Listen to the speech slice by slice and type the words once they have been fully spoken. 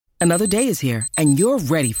Another day is here, and you're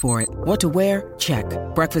ready for it. What to wear? Check.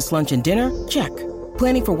 Breakfast, lunch, and dinner? Check.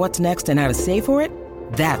 Planning for what's next and how to save for it?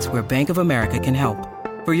 That's where Bank of America can help.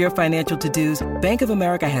 For your financial to-dos, Bank of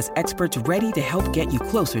America has experts ready to help get you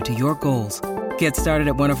closer to your goals. Get started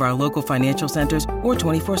at one of our local financial centers or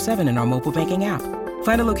 24/7 in our mobile banking app.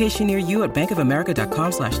 Find a location near you at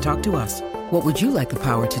bankofamerica.com/talktous. What would you like the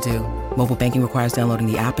power to do? Mobile banking requires downloading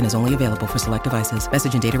the app and is only available for select devices.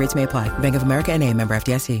 Message and data rates may apply. Bank of America N.A., member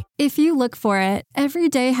FDIC. If you look for it, every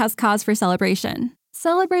day has cause for celebration.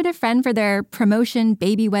 Celebrate a friend for their promotion,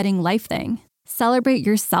 baby wedding, life thing. Celebrate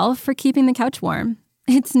yourself for keeping the couch warm.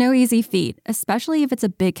 It's no easy feat, especially if it's a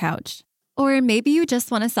big couch. Or maybe you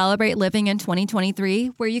just want to celebrate living in 2023,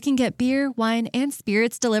 where you can get beer, wine, and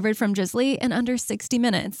spirits delivered from Drizzly in under 60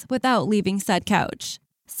 minutes without leaving said couch.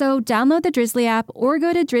 So download the Drizzly app or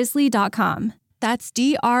go to drizzly.com. That's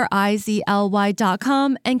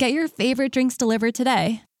DRIZLY.com and get your favorite drinks delivered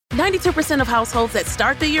today. 92% of households that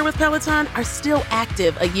start the year with Peloton are still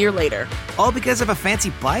active a year later. All because of a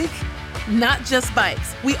fancy bike? Not just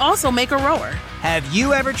bikes. We also make a rower. Have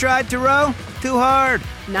you ever tried to row? Too hard.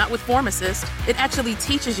 Not with Form Assist. It actually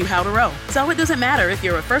teaches you how to row. So it doesn't matter if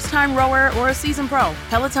you're a first-time rower or a seasoned pro.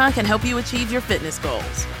 Peloton can help you achieve your fitness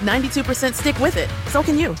goals. 92% stick with it. So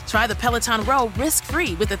can you. Try the Peloton Row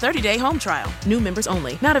risk-free with a 30-day home trial. New members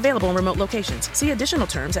only. Not available in remote locations. See additional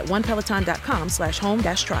terms at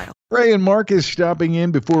onepeloton.com/home-trial. Ray and Marcus stopping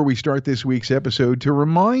in before we start this week's episode to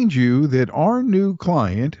remind you that our new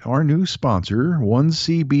client, our new sponsor,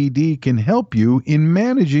 1CBD, can help you in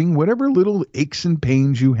managing whatever little aches and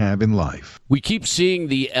pains you have in life. We keep seeing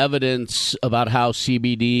the evidence about how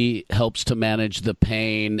CBD helps to manage the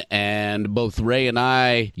pain, and both Ray and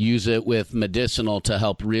I use it with medicinal to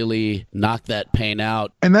help really knock that pain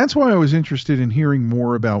out. And that's why I was interested in hearing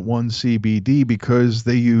more about 1CBD, because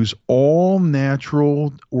they use all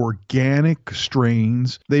natural, organic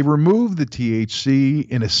strains. They remove the THC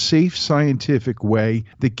in a safe, scientific way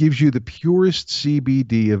that gives you the purest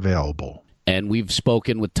CBD available. And we've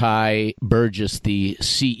spoken with Ty Burgess, the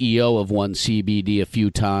CEO of 1CBD, a few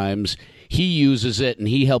times. He uses it, and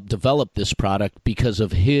he helped develop this product because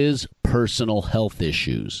of his personal health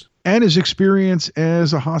issues. And his experience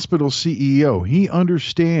as a hospital CEO. He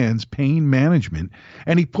understands pain management,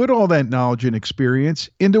 and he put all that knowledge and experience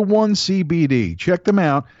into 1CBD. Check them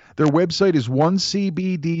out. Their website is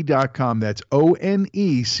onecbd.com. That's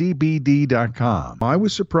ONECBD.com. I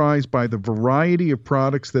was surprised by the variety of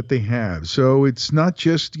products that they have. So it's not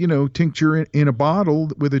just, tincture in a bottle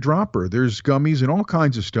with a dropper. There's gummies and all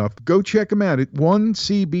kinds of stuff. Go check them out at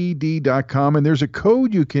onecbd.com, and there's a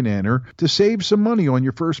code you can enter to save some money on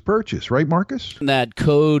your first purchase. Right, Marcus? And that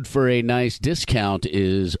code for a nice discount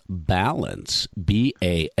is BALANCE,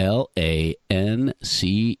 BALANCE.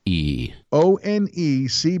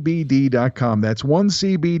 ONECBD.com. That's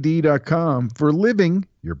onecbd.com for living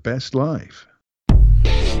your best life.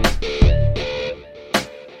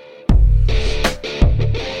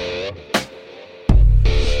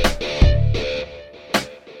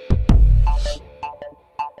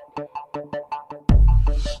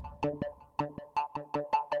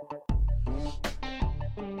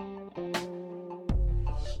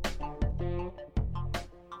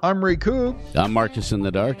 I'm Ray Coop. I'm Marcus in the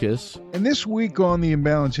Darkest. And this week on the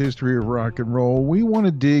Imbalanced History of Rock and Roll, we want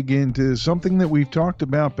to dig into something that we've talked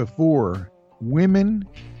about before, women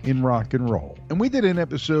in rock and roll. And we did an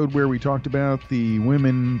episode where we talked about the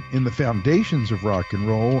women in the foundations of rock and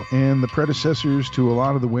roll and the predecessors to a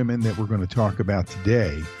lot of the women that we're going to talk about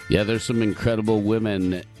today. Yeah, there's some incredible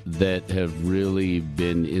women that have really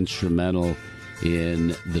been instrumental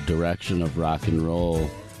in the direction of rock and roll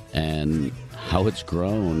and how it's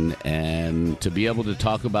grown, and to be able to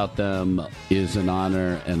talk about them is an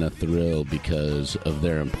honor and a thrill because of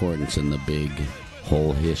their importance in the big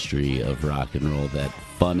whole history of rock and roll, that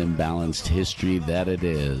fun and balanced history that it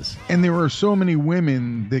is. And there are so many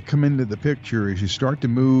women that come into the picture as you start to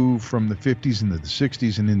move from the 50s into the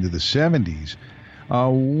 60s and into the 70s.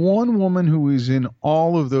 One woman who is in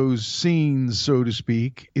all of those scenes, so to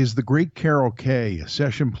speak, is the great Carol Kaye, a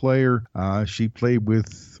session player. She played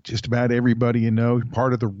with just about everybody you know,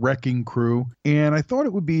 part of the Wrecking Crew. And I thought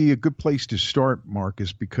it would be a good place to start,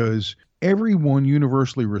 Marcus, because everyone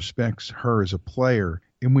universally respects her as a player.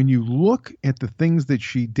 And when you look at the things that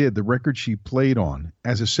she did, the records she played on,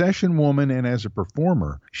 as a session woman and as a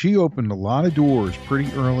performer, she opened a lot of doors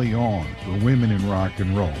pretty early on for women in rock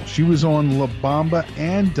and roll. She was on La Bamba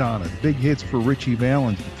and Donna, the big hits for Ritchie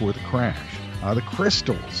Valens before the crash. The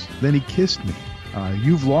Crystals, Then He Kissed Me.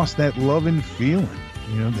 You've Lost That Lovin' Feeling.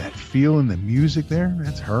 You know, that feel in the music there,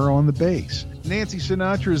 that's her on the bass. Nancy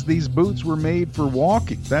Sinatra's These Boots Were Made for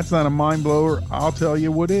Walking. That's not a mind blower. I'll tell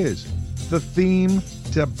you what is. The theme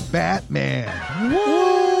to Batman.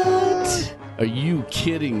 What? Are you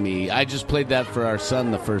kidding me? I just played that for our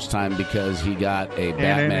son the first time because he got a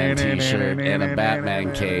Batman t-shirt and a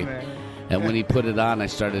Batman cape. And when he put it on, I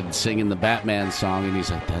started singing the Batman song, and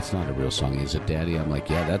he's like, that's not a real song. He said, Daddy, I'm like,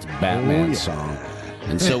 yeah, that's Batman's song.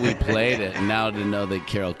 And so we played it, and now to know that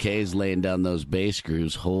Carol Kaye's laying down those bass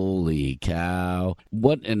grooves, holy cow.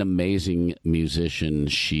 What an amazing musician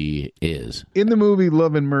she is. In the movie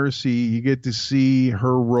Love and Mercy, you get to see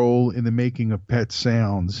her role in the making of Pet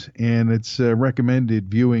Sounds, and it's recommended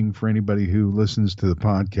viewing for anybody who listens to the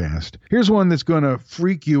podcast. Here's one that's going to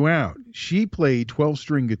freak you out. She played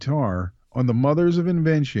 12-string guitar on The Mothers of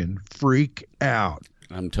Invention, Freak Out.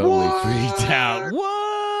 I'm totally freaked out. What?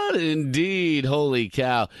 Indeed. Holy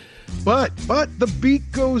cow. But the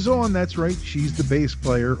beat goes on. That's right. She's the bass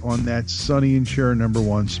player on that Sonny and Cher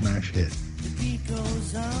 #1 smash hit. The beat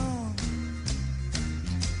goes on.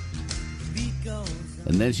 The beat goes on.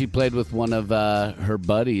 And then she played with one of her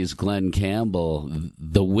buddies, Glenn Campbell,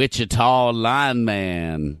 the Wichita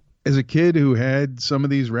lineman. As a kid who had some of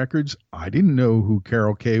these records, I didn't know who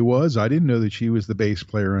Carol Kaye was. I didn't know that she was the bass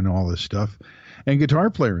player and all this stuff. And guitar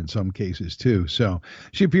player in some cases, too. So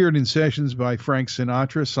she appeared in sessions by Frank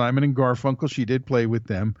Sinatra, Simon and Garfunkel. She did play with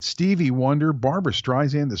them. Stevie Wonder, Barbra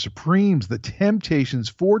Streisand, The Supremes, The Temptations,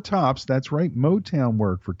 Four Tops. That's right, Motown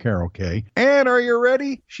work for Carol Kaye. And are you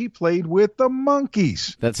ready? She played with the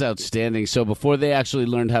Monkees. That's outstanding. So before they actually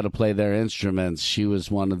learned how to play their instruments, she was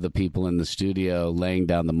one of the people in the studio laying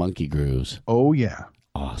down the monkey grooves. Oh, yeah.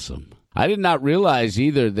 Awesome. I did not realize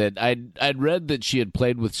either that I'd read that she had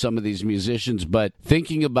played with some of these musicians, but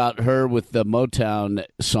thinking about her with the Motown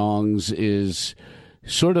songs is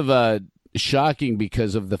sort of shocking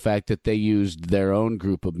because of the fact that they used their own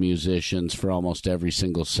group of musicians for almost every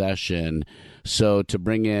single session. So to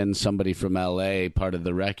bring in somebody from L.A., part of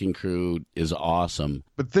the Wrecking Crew, is awesome.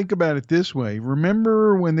 But think about it this way.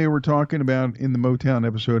 Remember when they were talking about in the Motown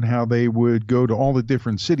episode how they would go to all the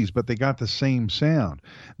different cities, but they got the same sound.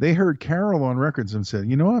 They heard Carol on records and said,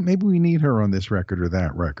 you know what, maybe we need her on this record or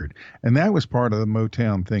that record. And that was part of the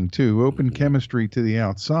Motown thing, too. Open chemistry to the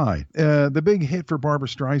outside. The big hit for Barbra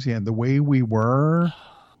Streisand, The Way We Were...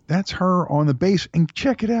 That's her on the bass. And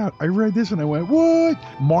check it out. I read this and I went, what?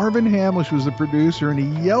 Marvin Hamlish was the producer, and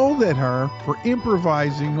he yelled at her for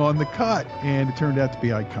improvising on the cut. And it turned out to be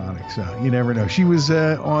iconic, so you never know. She was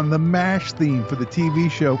on the MASH theme for the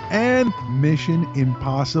TV show and Mission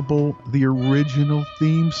Impossible, the original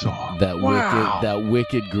theme song. That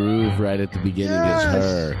wicked groove right at the beginning is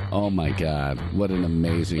her. Oh, my God. What an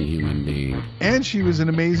amazing human being. And she was an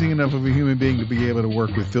amazing enough of a human being to be able to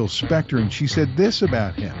work with Phil Spector. And she said this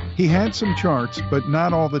about him. He had some charts, but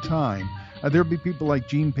not all the time. There'd be people like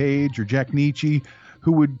Gene Page or Jack Nietzsche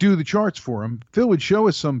who would do the charts for him. Phil would show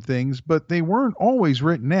us some things, but they weren't always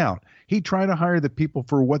written out. He'd try to hire the people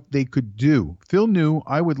for what they could do. Phil knew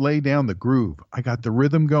I would lay down the groove. I got the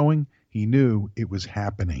rhythm going. He knew it was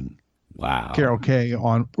happening. Wow. Carol Kaye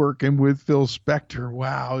on working with Phil Spector.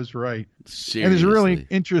 Wow, is right. Seriously. And there's a really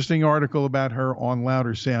interesting article about her on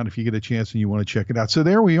Louder Sound if you get a chance and you want to check it out. So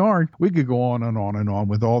there we are. We could go on and on and on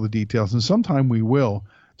with all the details, and sometime we will,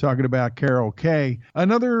 talking about Carol Kaye.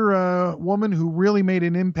 Another woman who really made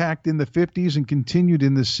an impact in the 50s and continued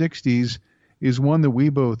in the 60s is one that we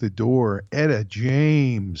both adore, Etta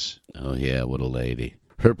James. Oh, yeah, what a lady.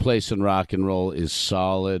 Her place in rock and roll is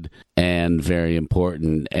solid and very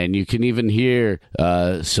important. And you can even hear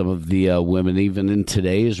some of the women, even in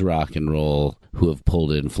today's rock and roll, who have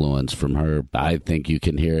pulled influence from her. I think you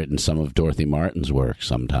can hear it in some of Dorothy Martin's work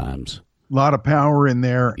sometimes. A lot of power in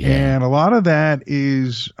there, yeah. And a lot of that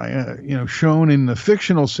is, shown in the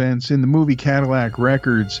fictional sense in the movie Cadillac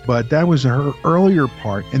Records, but that was her earlier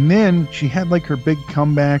part. And then she had like her big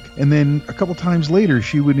comeback, and then a couple times later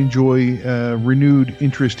she would enjoy renewed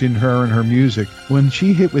interest in her and her music. When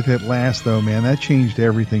she hit with At Last, though, man, that changed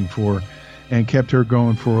everything for her and kept her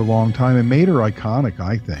going for a long time and made her iconic,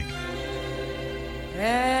 I think.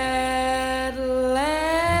 At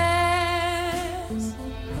last,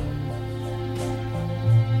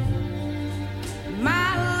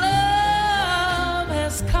 my love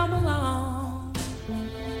has come along.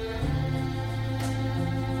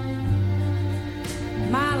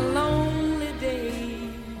 My lonely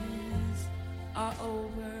days are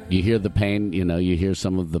over. You hear the pain, you hear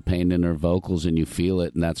some of the pain in her vocals and you feel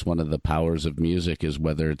it. And that's one of the powers of music, is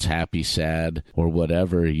whether it's happy, sad, or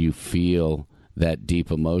whatever, you feel that deep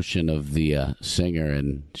emotion of the singer.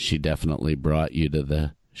 And she definitely brought you to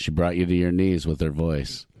the She brought you to your knees with her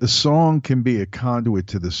voice. The song can be a conduit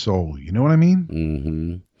to the soul. You know what I mean?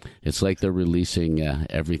 Mm-hmm. It's like they're releasing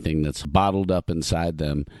everything that's bottled up inside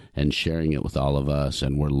them and sharing it with all of us,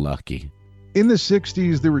 and we're lucky. In the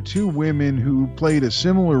 60s, there were two women who played a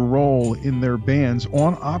similar role in their bands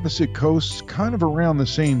on opposite coasts, kind of around the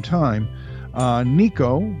same time.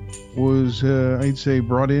 Nico was, I'd say,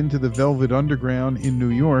 brought into the Velvet Underground in New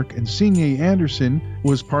York, and Signe Anderson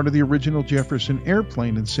was part of the original Jefferson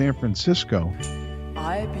Airplane in San Francisco.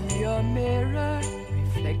 I be your mirror,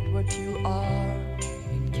 reflect what you are,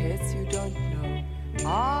 in case you don't know.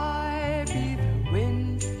 I be the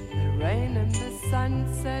wind, the rain and the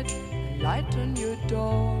sunset, the light on your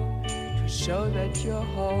door, to show that you're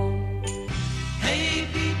home. Hey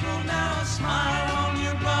people, now smile on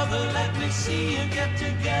your brother, let me see you get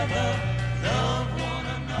together, love one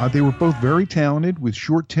another. They were both very talented with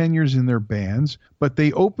short tenures in their bands, but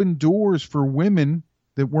they opened doors for women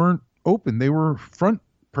that weren't open. They were front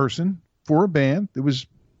person for a band that was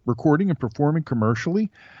recording and performing commercially.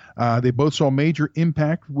 They both saw major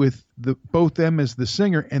impact with both them as the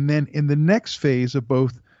singer, and then in the next phase of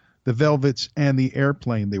both the Velvets and the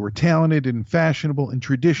Airplane, they were talented and fashionable and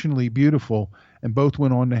traditionally beautiful, and both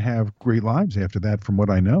went on to have great lives after that, from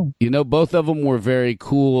what I know. You know, both of them were very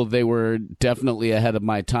cool. They were definitely ahead of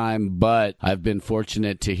my time, but I've been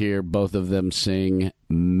fortunate to hear both of them sing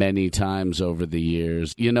many times over the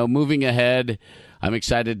years. You know, moving ahead, I'm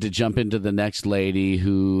excited to jump into the next lady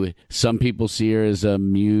who some people see her as a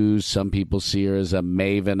muse, some people see her as a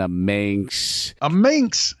maven, a minx. A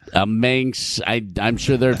minx! A minx. I'm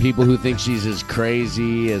sure there are people who think she's as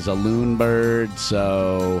crazy as a loon bird,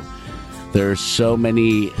 so there's so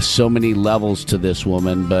many levels to this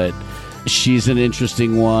woman, but she's an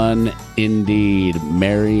interesting one indeed.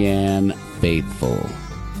 Marianne Faithfull.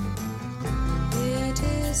 It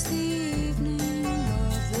is the evening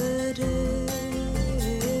of the day.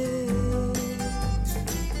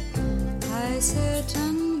 I sit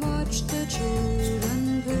and watch the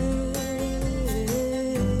children play.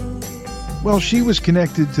 Well, she was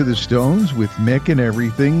connected to the Stones with Mick and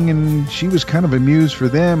everything, and she was kind of a muse for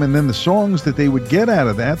them. And then the songs that they would get out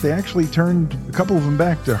of that, they actually turned a couple of them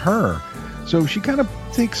back to her. So she kind of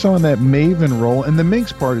takes on that maven role. And the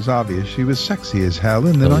minx part is obvious. She was sexy as hell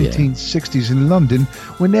in the 1960s in London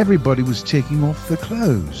when everybody was taking off their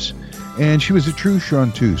clothes. And she was a true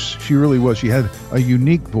chanteuse. She really was. She had a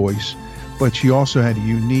unique voice, but she also had a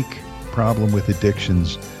unique problem with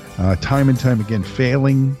addictions. Time and time again,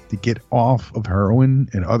 failing to get off of heroin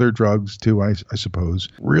and other drugs too, I suppose.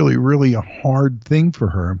 Really, really a hard thing for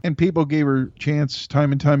her. And people gave her a chance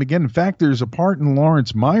time and time again. In fact, there's a part in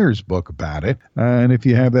Lawrence Meyer's book about it. And if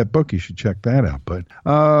you have that book, you should check that out. But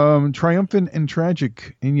triumphant and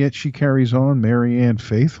tragic, and yet she carries on, Marianne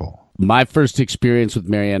Faithfull. My first experience with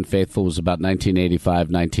Marianne Faithfull was about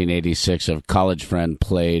 1985, 1986. A college friend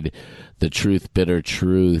played The Truth, Bitter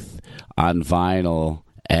Truth on vinyl.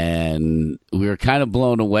 And we were kind of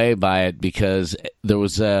blown away by it because there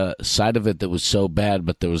was a side of it that was so bad,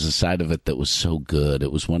 but there was a side of it that was so good.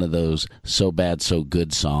 It was one of those so bad, so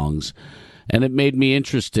good songs. And it made me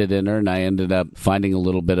interested in her, and I ended up finding a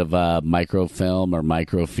little bit of a microfilm or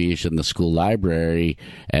microfiche in the school library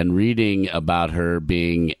and reading about her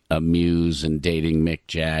being a muse and dating Mick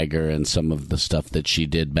Jagger and some of the stuff that she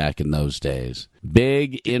did back in those days.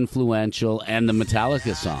 Big, influential, and the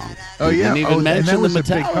Metallica song. Oh, yeah. Didn't even mention the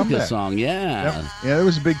Metallica song. Yeah. Yep. Yeah, it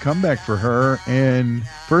was a big comeback for her. And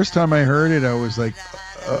first time I heard it, I was like,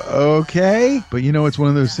 okay. But, you know, it's one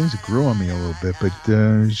of those things that grew on me a little bit.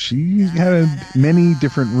 But she had many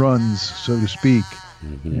different runs, so to speak,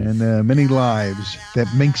 and many lives. That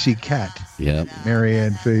minxy cat, yep.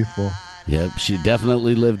 Marianne Faithfull. Yep, she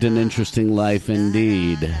definitely lived an interesting life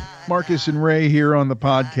indeed. Marcus and Ray here on the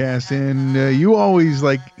podcast, and you always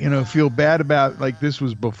feel bad about this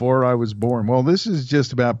was before I was born. Well, this is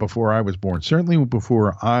just about before I was born, certainly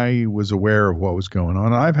before I was aware of what was going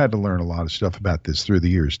on. I've had to learn a lot of stuff about this through the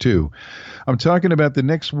years too. I'm talking about the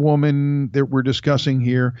next woman that we're discussing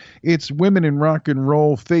here. It's Women in Rock and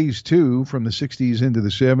Roll Phase 2 from the 60s into the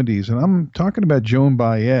 70s, and I'm talking about Joan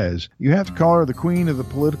Baez. You have to call her the queen of the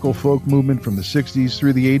political folk movement from the 60s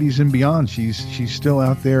through the 80s and beyond. She's still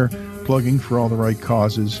out there plugging for all the right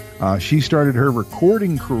causes. She started her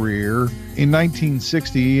recording career in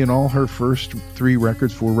 1960, and all her first 4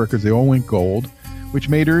 records, they all went gold which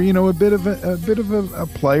made her, a bit of a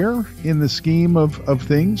player in the scheme of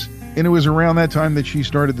things. And it was around that time that she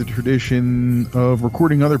started the tradition of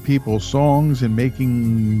recording other people's songs and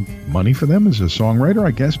making money for them as a songwriter,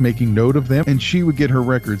 I guess, making note of them. And she would get her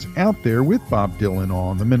records out there with Bob Dylan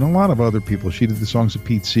on them and a lot of other people. She did the songs of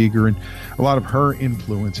Pete Seeger and a lot of her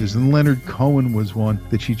influences. And Leonard Cohen was one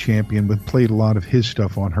that she championed with, played a lot of his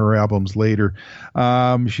stuff on her albums later.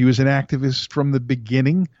 She was an activist from the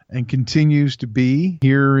beginning and continues to be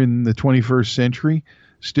here in the 21st century,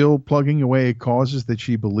 still plugging away at causes that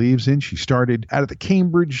she believes in. She started out of the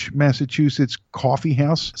Cambridge, Massachusetts coffee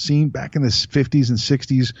house scene back in the 50s and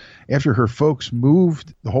 60s. After her folks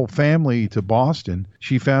moved the whole family to Boston,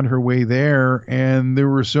 she found her way there, and there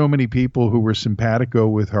were so many people who were simpatico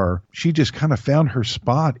with her. She just kind of found her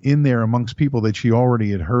spot in there amongst people that she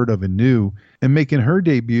already had heard of and knew, and making her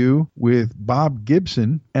debut with Bob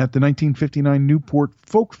Gibson at the 1959 Newport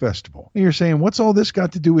Folk Festival. And you're saying, what's all this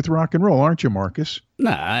got to do with rock and roll, aren't you, Marcus?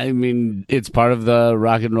 Nah, I mean, it's part of the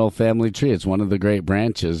rock and roll family tree. It's one of the great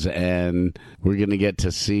branches, and we're going to get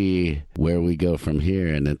to see where we go from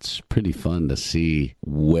here, and it's pretty fun to see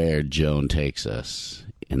where Joan takes us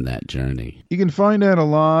in that journey. You can find out a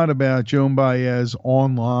lot about Joan Baez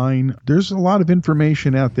online. There's a lot of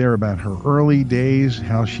information out there about her early days,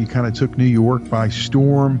 how she kind of took New York by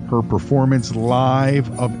storm, her performance live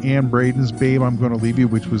of Ann Braden's Babe, I'm Gonna Leave You,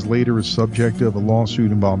 which was later a subject of a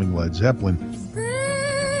lawsuit involving Led Zeppelin.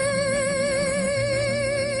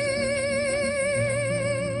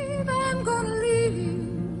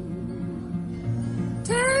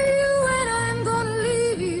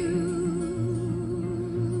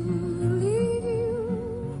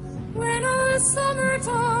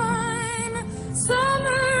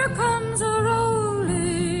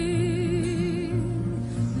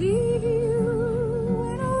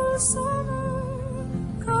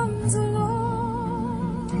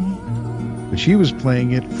 She was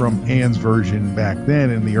playing it from Ann's version back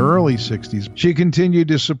then in the early 60s. She continued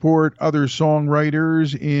to support other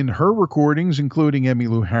songwriters in her recordings, including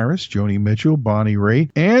Emmylou Harris, Joni Mitchell, Bonnie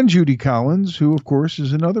Raitt, and Judy Collins, who, of course,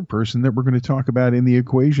 is another person that we're going to talk about in the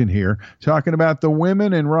equation here, talking about the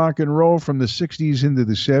women in rock and roll from the 60s into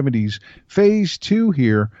the 70s. Phase 2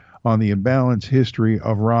 here on the imbalanced history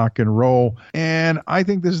of rock and roll. And I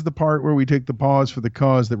think this is the part where we take the pause for the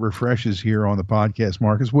cause that refreshes here on the podcast.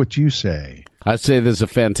 Marcus, what you say? I'd say this is a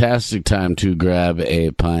fantastic time to grab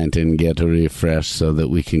a pint and get refreshed so that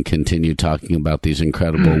we can continue talking about these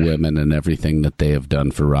incredible women and everything that they have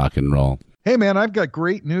done for rock and roll. Hey, man, I've got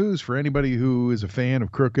great news for anybody who is a fan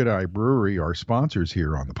of Crooked Eye Brewery, our sponsors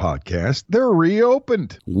here on the podcast. They're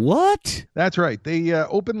reopened. What? That's right. They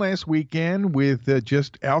opened last weekend with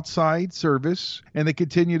just outside service, and they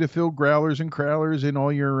continue to fill growlers and crowlers in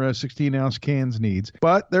all your 16-ounce cans needs.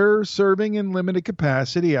 But they're serving in limited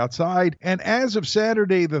capacity outside, and as of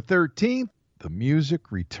Saturday the 13th, the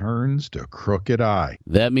music returns to Crooked Eye.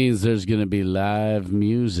 That means there's going to be live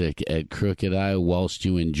music at Crooked Eye whilst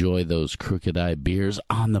you enjoy those Crooked Eye beers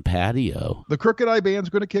on the patio. The Crooked Eye Band's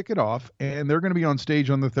going to kick it off, and they're going to be on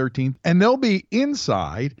stage on the 13th, and they'll be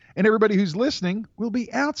inside, and everybody who's listening will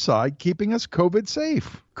be outside, keeping us COVID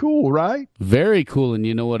safe. Cool, right? Very cool. And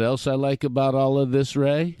you know what else I like about all of this,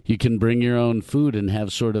 Ray? You can bring your own food and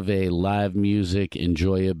have sort of a live music,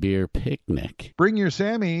 enjoy a beer picnic. Bring your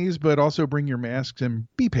Sammies, but also bring your masks and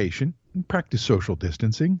be patient and practice social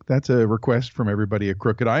distancing. That's a request from everybody at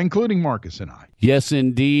Crooked Eye, including Marcus and I. Yes,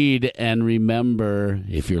 indeed. And remember,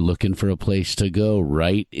 if you're looking for a place to go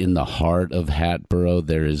right in the heart of Hatboro,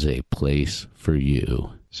 there is a place for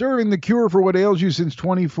you. Serving the cure for what ails you since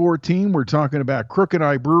 2014, we're talking about Crooked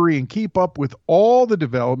Eye Brewery, and keep up with all the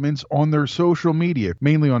developments on their social media,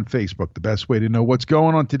 mainly on Facebook. The best way to know what's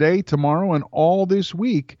going on today, tomorrow, and all this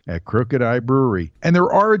week at Crooked Eye Brewery. And there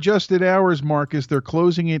are adjusted hours, Marcus. They're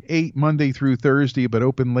closing at 8 Monday through Thursday, but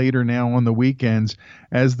open later now on the weekends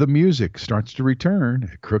as the music starts to return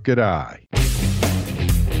at Crooked Eye.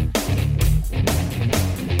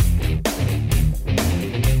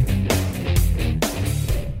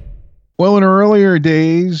 Well, in earlier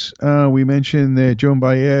days, we mentioned that Joan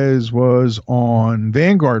Baez was on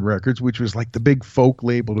Vanguard Records, which was like the big folk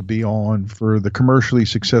label to be on for the commercially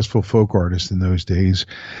successful folk artists in those days.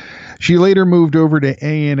 She later moved over to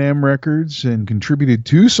A&M Records and contributed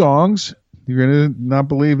 2 songs, you're going to not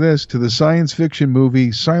believe this, to the science fiction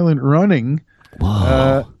movie Silent Running.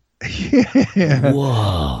 Whoa. Yeah.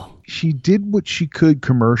 Whoa. she did what she could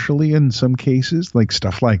commercially in some cases, like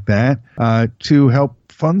stuff like that, to help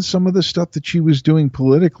fund some of the stuff that she was doing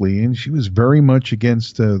politically. And she was very much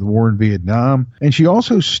against the war in Vietnam. And she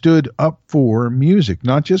also stood up for music,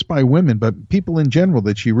 not just by women, but people in general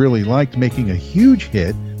that she really liked, making a huge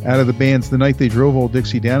hit out of the bands The Night They Drove Old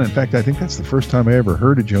Dixie Down. In fact, I think that's the first time I ever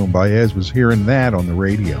heard of Joan Baez, was hearing that on the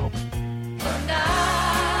radio.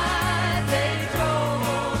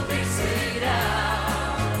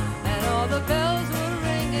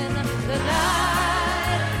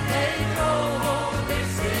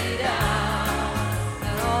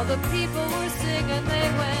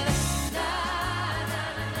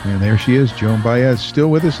 And there she is, Joan Baez, still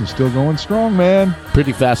with us and still going strong, man.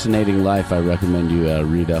 Pretty fascinating life. I recommend you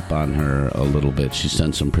read up on her a little bit. She's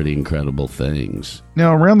done some pretty incredible things.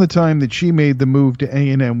 Now, around the time that she made the move to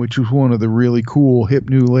A&M, which was one of the really cool hip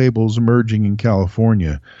new labels emerging in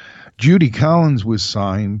California, Judy Collins was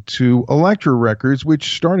signed to Elektra Records,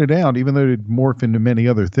 which started out, even though it had morphed into many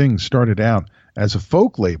other things, started out as a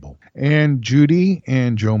folk label. And Judy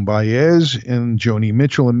and Joan Baez and Joni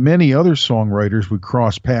Mitchell and many other songwriters would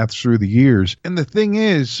cross paths through the years. And the thing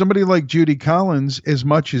is, somebody like Judy Collins, as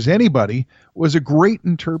much as anybody, was a great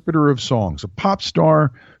interpreter of songs, a pop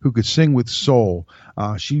star who could sing with soul.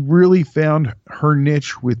 She really found her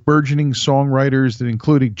niche with burgeoning songwriters that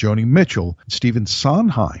included Joni Mitchell, Stephen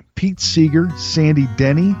Sondheim, Pete Seeger, Sandy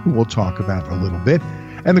Denny, who we'll talk about in a little bit,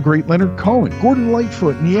 and the great Leonard Cohen, Gordon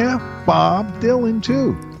Lightfoot, and yeah, Bob Dylan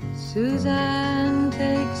too. Suzanne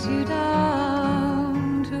takes you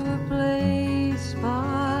down to a place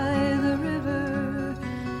by the river,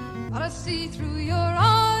 but I see through your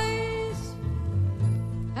eyes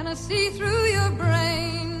and I see through your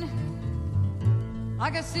brain,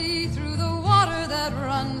 like I see through the water that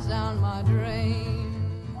runs down my drain.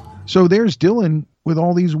 So there's Dylan with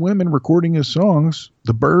all these women recording his songs.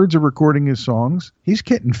 The Byrds are recording his songs. He's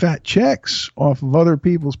getting fat checks off of other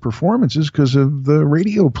people's performances because of the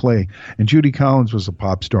radio play. And Judy Collins was a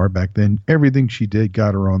pop star back then. Everything she did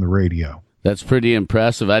got her on the radio. That's pretty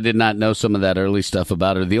impressive. I did not know some of that early stuff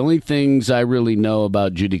about her. The only things I really know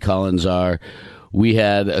about Judy Collins are we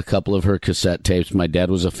had a couple of her cassette tapes. My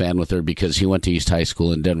dad was a fan with her because he went to East High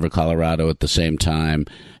School in Denver, Colorado at the same time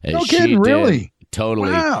as no she kidding, really? did.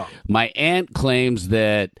 Totally. Wow. My aunt claims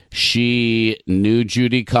that she knew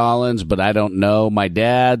Judy Collins, but I don't know. My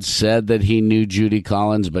dad said that he knew Judy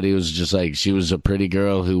Collins, but he was just like, she was a pretty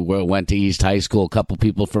girl who went to East High School. A couple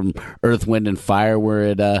people from Earth, Wind, and Fire were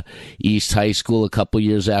at East High School a couple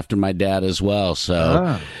years after my dad as well.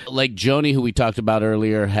 So, like Joni, who we talked about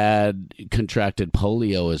earlier, had contracted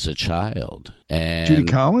polio as a child. And Judy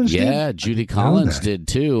Collins did? Yeah, Judy Collins did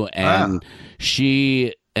too. And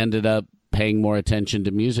she ended up paying more attention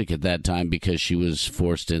to music at that time because she was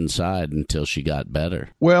forced inside until she got better.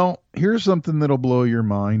 Well, here's something that'll blow your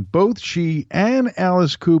mind. Both she and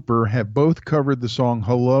Alice Cooper have both covered the song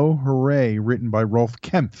Hello, Hooray, written by Rolf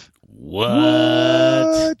Kempf.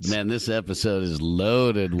 What? Man, this episode is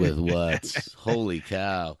loaded with whats. Holy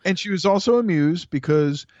cow. And she was also amused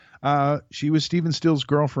because she was Stephen Still's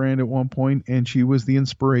girlfriend at one point, and she was the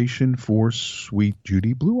inspiration for Sweet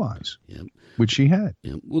Judy Blue Eyes. Yep. Which she had.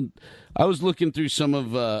 Yeah. Well, I was looking through some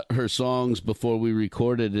of her songs before we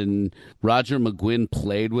recorded, and Roger McGuinn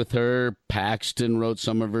played with her. Paxton wrote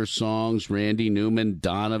some of her songs. Randy Newman,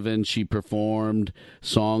 Donovan, she performed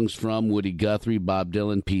songs from. Woody Guthrie, Bob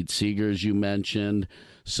Dylan, Pete Seeger, as you mentioned.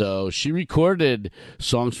 So she recorded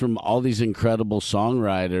songs from all these incredible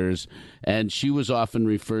songwriters, and she was often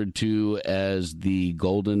referred to as the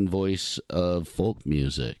golden voice of folk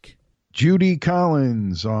music. Judy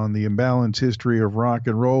Collins on the Imbalanced History of Rock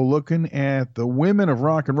and Roll, looking at the Women of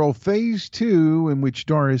Rock and Roll Phase 2, in which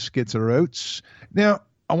Doris gets her oats. Now,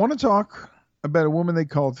 I want to talk about a woman they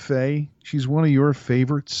called Faye. She's one of your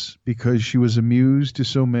favorites because she was a muse to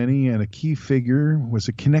so many, and a key figure, was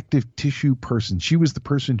a connective tissue person. She was the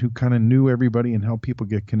person who kind of knew everybody and helped people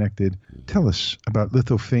get connected. Tell us about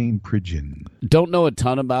Lithophane Pridgeon. Don't know a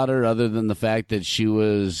ton about her other than the fact that she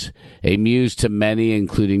was a muse to many,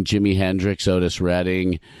 including Jimi Hendrix, Otis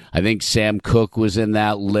Redding. I think Sam Cooke was in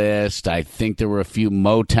that list. I think there were a few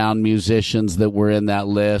Motown musicians that were in that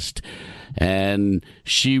list. And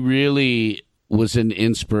she really was an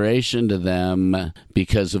inspiration to them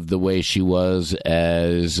because of the way she was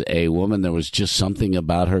as a woman. There was just something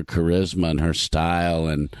about her charisma and her style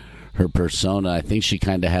and her persona. I think she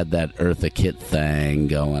kind of had that Eartha Kitt thing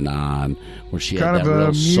going on, where she kind had that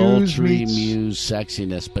real sultry meets... muse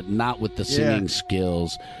sexiness, but not with the singing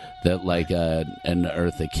skills that like an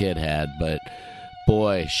Eartha Kitt had. But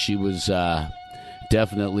boy, she was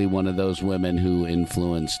definitely one of those women who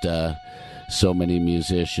influenced so many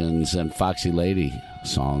musicians, and Foxy Lady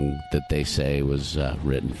song that they say was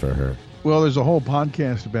written for her. Well, there's a whole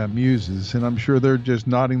podcast about muses, and I'm sure they're just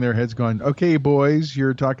nodding their heads going, okay, boys,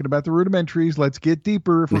 you're talking about the rudimentaries. Let's get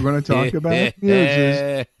deeper if we're going to talk about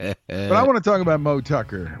muses. But I want to talk about Moe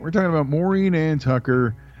Tucker. We're talking about Maureen Ann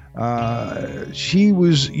Tucker. She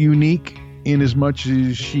was unique in as much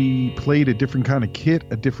as she played a different kind of kit,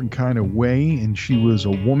 a different kind of way, and she was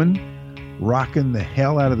a woman rocking the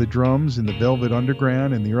hell out of the drums in the Velvet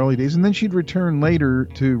Underground in the early days, and then she'd return later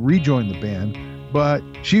to rejoin the band. But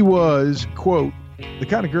she was, quote, the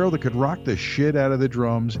kind of girl that could rock the shit out of the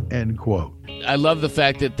drums, end quote. I love the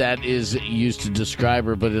fact that that is used to describe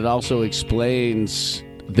her, but it also explains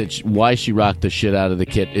that why she rocked the shit out of the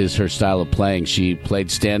kit is her style of playing. She played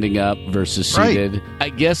standing up versus seated. Right. I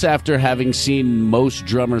guess after having seen most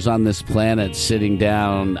drummers on this planet sitting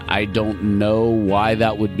down, I don't know why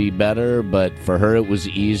that would be better, but for her it was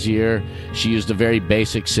easier. She used a very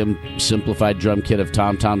basic, simplified drum kit of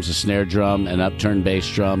tom-toms, a snare drum, an upturned bass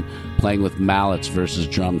drum, playing with mallets versus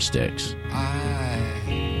drumsticks. I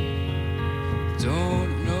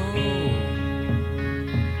don't know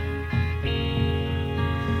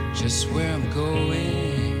just where I'm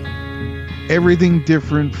going. Everything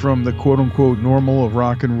different from the quote-unquote normal of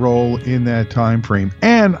rock and roll in that time frame.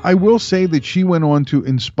 And I will say that she went on to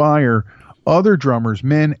inspire other drummers,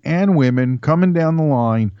 men and women, coming down the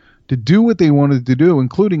line to do what they wanted to do,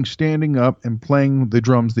 including standing up and playing the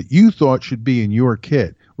drums that you thought should be in your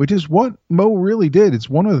kit, which is what Moe really did. It's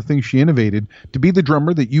one of the things she innovated, to be the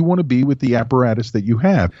drummer that you want to be with the apparatus that you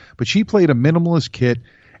have. But she played a minimalist kit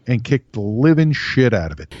and kicked the living shit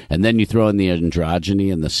out of it. And then you throw in the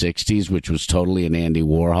androgyny in the 60s, which was totally an Andy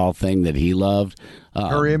Warhol thing that he loved.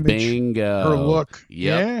 Her image, bingo. her look.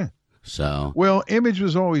 Yep. Yeah. So, well, image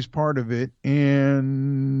was always part of it,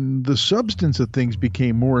 and the substance of things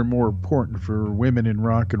became more and more important for women in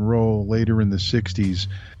rock and roll later in the 60s.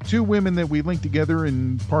 Two women that we linked together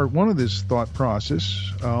in part one of this thought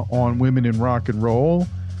process on women in rock and roll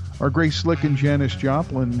are Grace Slick and Janis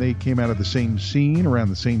Joplin. They came out of the same scene around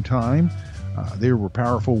the same time. They were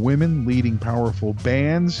powerful women leading powerful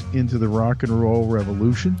bands into the rock and roll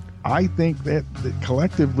revolution. I think that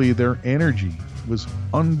collectively their energy was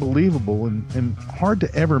unbelievable and hard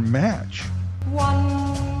to ever match.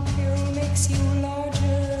 One pill makes you larger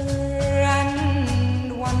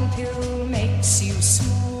and one pill makes you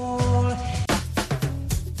small.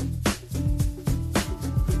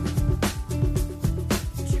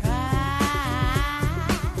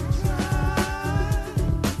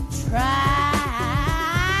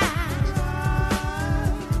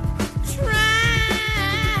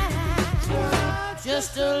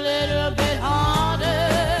 Just a little bit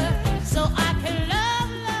harder so I can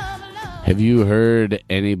love. Have you heard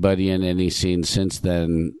anybody in any scene since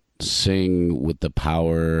then sing with the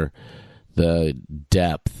power, the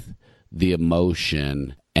depth, the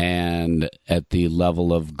emotion, and at the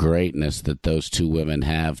level of greatness that those two women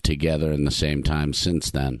have together in the same time since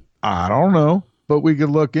then? I don't know, but we could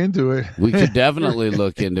look into it. We could definitely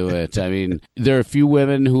look into it. I mean, there are a few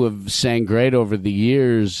women who have sang great over the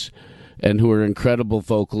years and who are incredible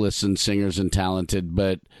vocalists and singers and talented,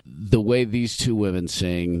 but the way these two women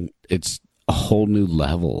sing, it's a whole new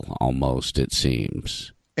level almost, it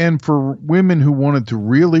seems. And for women who wanted to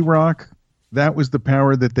really rock, that was the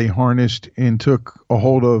power that they harnessed and took a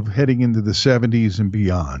hold of heading into the 70s and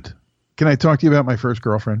beyond. Can I talk to you about my first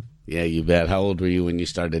girlfriend? Yeah, you bet. How old were you when you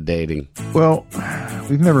started dating? Well,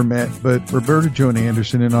 we've never met, but Roberta Joan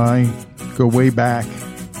Anderson and I go way back.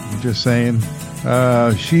 I'm just saying.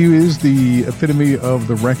 She is the epitome of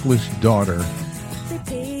the reckless daughter. They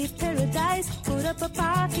paved paradise, put up a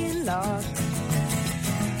parking lot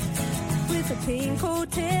with a pink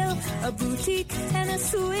hotel, a boutique, and a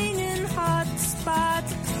swinging hot spot.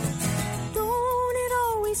 Don't it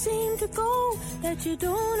always seem to go that you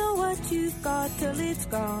don't know what you've got till it's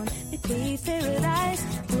gone? They paved paradise,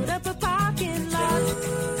 put up a parking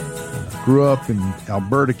lot. Grew up in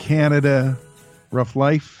Alberta, Canada. Rough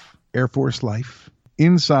life. Air Force life.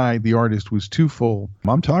 Inside, the artist was too full.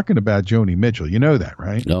 I'm talking about Joni Mitchell. You know that,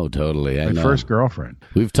 right? No, totally. I know. My first girlfriend.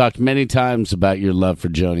 We've talked many times about your love for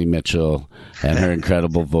Joni Mitchell and her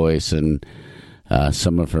incredible voice and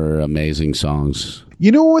some of her amazing songs.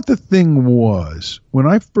 You know what the thing was? When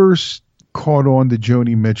I first caught on to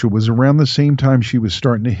Joni Mitchell was around the same time she was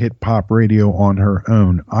starting to hit pop radio on her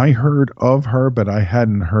own. I heard of her, but I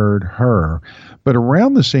hadn't heard her. But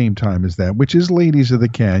around the same time as that, which is Ladies of the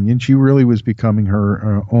Canyon, she really was becoming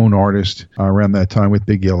her own artist around that time with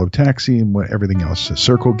Big Yellow Taxi and everything else,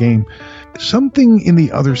 Circle Game. Something in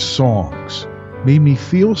the other songs made me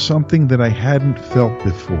feel something that I hadn't felt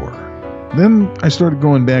before. Then I started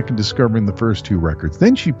going back and discovering the first two records.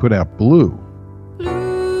 Then she put out Blue.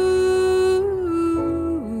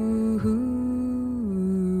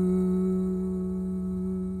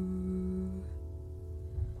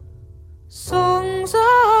 Songs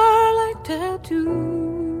are like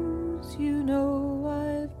tattoos, you know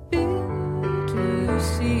I've been to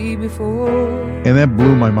see before. And that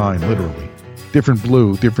blew my mind, literally. Different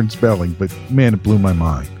blue, different spelling, but man, it blew my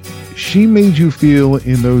mind. She made you feel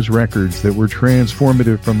in those records that were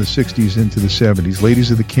transformative from the 60s into the 70s.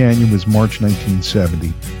 Ladies of the Canyon was March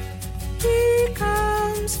 1970. He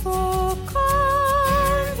comes for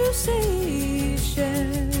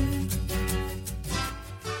conversation.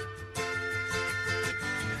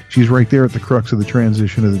 She's right there at the crux of the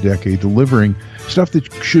transition of the decade, delivering stuff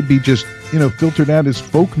that should be just, filtered out as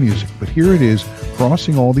folk music. But here it is,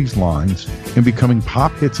 crossing all these lines and becoming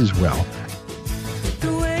pop hits as well.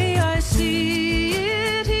 The way I see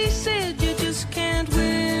it, he said you just can't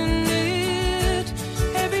win it.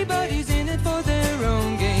 Everybody's in it for their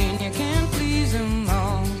own gain. You can't please them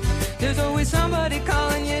all. There's always somebody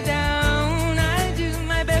calling you down. I do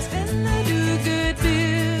my best and I do good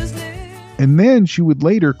business. And then she would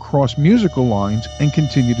later cross musical lines and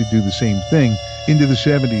continue to do the same thing into the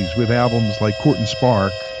 70s with albums like Court and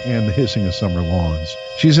Spark and The Hissing of Summer Lawns.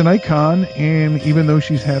 She's an icon, and even though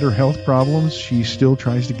she's had her health problems, she still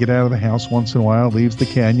tries to get out of the house once in a while, leaves the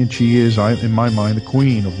canyon. She is, in my mind, the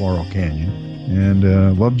queen of Laurel Canyon. And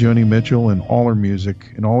love Joni Mitchell and all her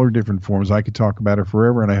music in all her different forms. I could talk about her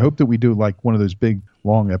forever, and I hope that we do like one of those big,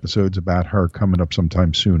 long episodes about her coming up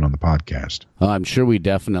sometime soon on the podcast. I'm sure we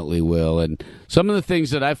definitely will. And some of the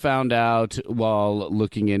things that I found out while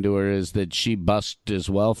looking into her is that she busked as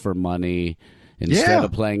well for money instead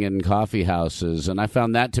of playing in coffee houses. And I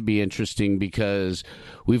found that to be interesting because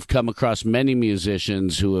we've come across many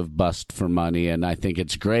musicians who have busked for money, and I think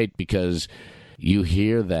it's great because you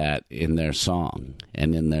hear that in their song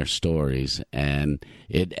and in their stories, and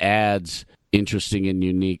it adds interesting and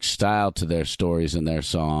unique style to their stories and their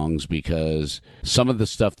songs, because some of the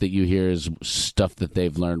stuff that you hear is stuff that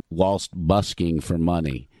they've learned whilst busking for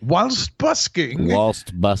money. Whilst busking?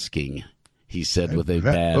 Whilst busking, he said with a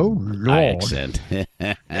bad accent.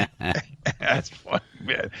 That's funny,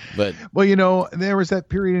 man. But, well, there was that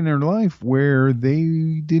period in their life where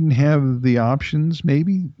they didn't have the options,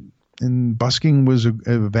 maybe, and busking was a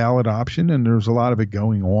valid option, and there was a lot of it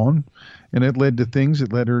going on. And it led to things.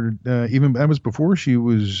 It led her, even that was before she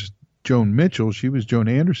was Joan Mitchell. She was Joan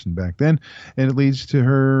Anderson back then. And it leads to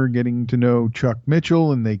her getting to know Chuck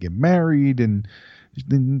Mitchell, and they get married. And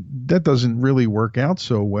that doesn't really work out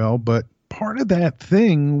so well. But part of that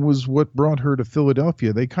thing was what brought her to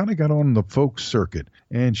Philadelphia. They kind of got on the folk circuit.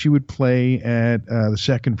 And she would play at the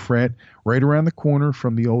Second Fret, right around the corner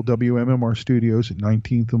from the old WMMR studios at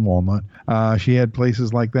 19th and Walnut. She had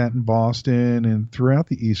places like that in Boston and throughout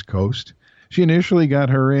the East Coast. She initially got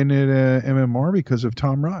her in at MMR because of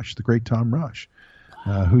Tom Rush, the great Tom Rush,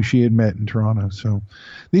 who she had met in Toronto. So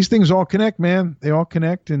these things all connect, man. They all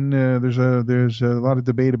connect, and there's a lot of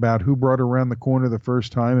debate about who brought her around the corner the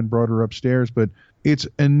first time and brought her upstairs, but it's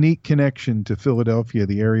a neat connection to Philadelphia,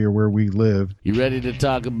 the area where we live. You ready to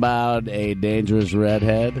talk about a dangerous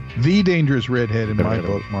redhead? The dangerous redhead in my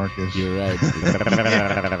book, Marcus. You're right.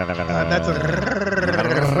 That's a...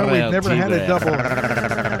 We've never had a double...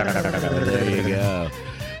 There you go.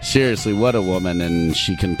 Seriously, what a woman, and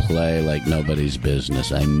she can play like nobody's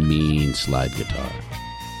business. I mean slide guitar.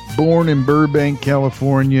 Born in Burbank,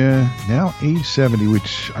 California, now age 70,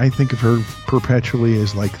 which I think of her perpetually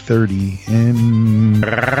as like 30. And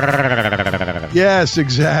yes,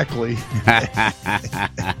 exactly.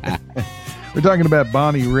 We're talking about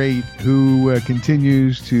Bonnie Raitt, who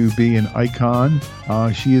continues to be an icon.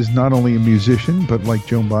 She is not only a musician, but like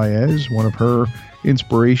Joan Baez, one of her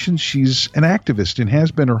inspirations. She's an activist and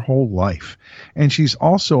has been her whole life. And she's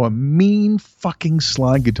also a mean fucking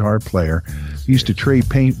slide guitar player. Used to trade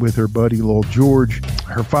paint with her buddy Lowell George.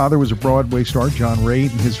 Her father was a Broadway star, John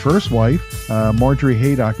Raitt, and his first wife, Marjorie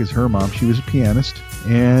Haydock, is her mom. She was a pianist.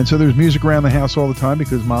 And so there's music around the house all the time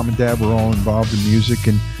because mom and dad were all involved in music.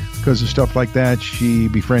 And because of stuff like that, she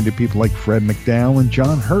befriended people like Fred McDowell and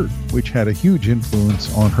John Hurt, which had a huge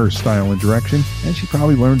influence on her style and direction. And she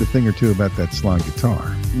probably learned a thing or two about that slide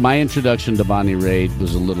guitar. My introduction to Bonnie Raitt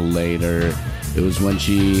was a little later. It was when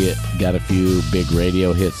she got a few big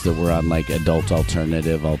radio hits that were on like adult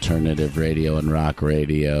alternative radio, and rock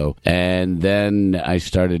radio. And then I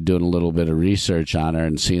started doing a little bit of research on her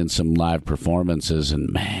and seeing some live performances,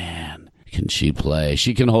 and man, can she play.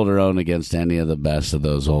 She can hold her own against any of the best of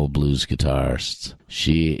those old blues guitarists.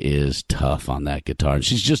 She is tough on that guitar. And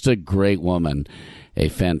she's just a great woman, a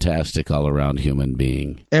fantastic all-around human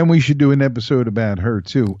being. And we should do an episode about her,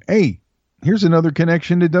 too. Hey, here's another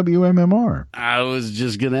connection to WMMR. I was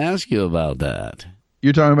just going to ask you about that.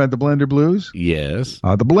 You're talking about the Blender Blues? Yes.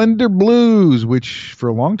 The Blender Blues, which for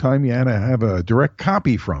a long time you had to have a direct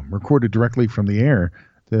copy from, recorded directly from the air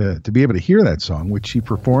to be able to hear that song, which she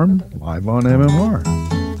performed live on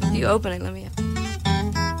MMR. You open it, let me in.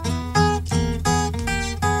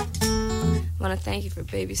 I want to thank you for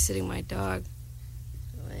babysitting my dog.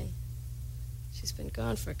 She's been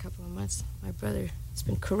gone for a couple of months. My brother has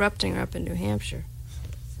been corrupting her up in New Hampshire.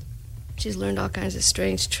 She's learned all kinds of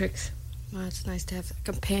strange tricks. Well, it's nice to have a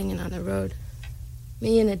companion on the road.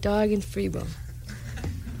 Me and a dog in Freebo.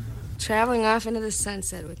 Traveling off into the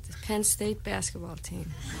sunset with the Penn State basketball team.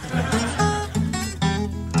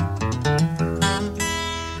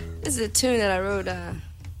 This is a tune that I wrote a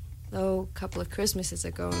couple of Christmases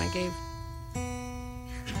ago, and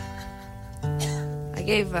I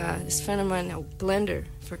gave this friend of mine a blender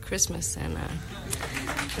for Christmas, and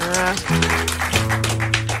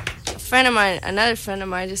another friend of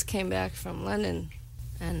mine just came back from London,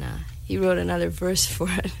 and he wrote another verse for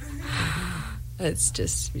it. It's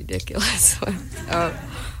just ridiculous.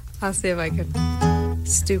 I'll see if I can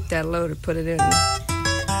stoop that low to put it in.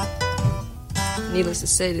 Needless to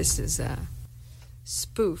say, this is a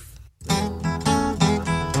spoof.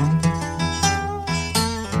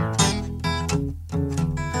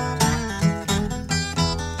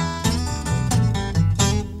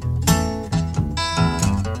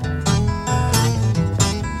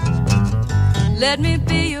 Let me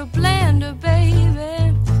be your blender,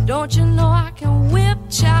 baby. Don't you know I can whip,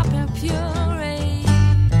 chop, and puree?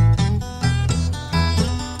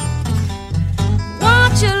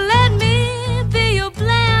 Won't you let me be your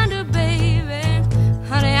blender, baby?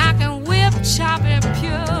 Honey, I can whip, chop, and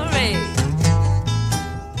puree.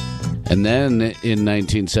 And then in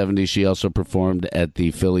 1970, she also performed at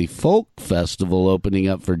the Philly Folk Festival, opening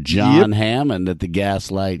up for John Hammond at the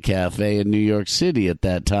Gaslight Cafe in New York City at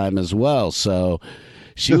that time as well. So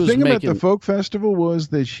she was making... The thing about the Folk Festival was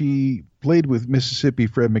that she played with Mississippi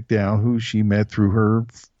Fred McDowell, who she met through her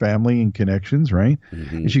family and connections, right?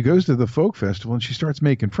 Mm-hmm. And she goes to the Folk Festival and she starts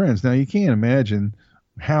making friends. Now, you can't imagine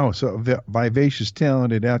how so vivacious,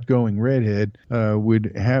 talented, outgoing redhead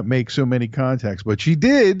would make so many contacts, but she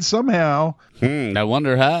did somehow. I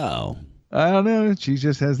wonder how. I don't know. She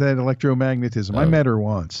just has that electromagnetism. I met her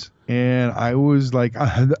once, and I was like, if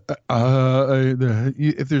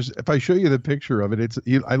I show you the picture of it,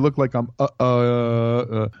 I look like I'm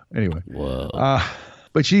anyway. Whoa.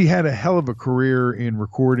 But she had a hell of a career in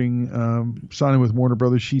recording, signing with Warner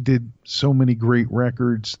Brothers. She did so many great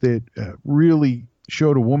records that really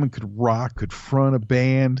showed a woman could rock, could front a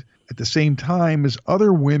band at the same time as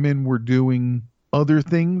other women were doing other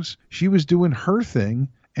things. She was doing her thing,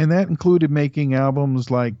 and that included making albums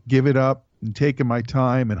like Give It Up and Taking My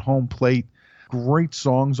Time and Home Plate. Great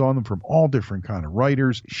songs on them from all different kind of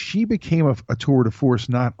writers. She became a tour de force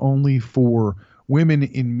not only for women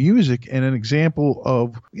in music and an example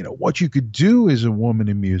of, what you could do as a woman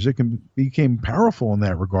in music, and became powerful in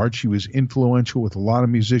that regard. She was influential with a lot of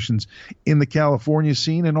musicians in the California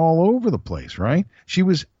scene and all over the place, right? She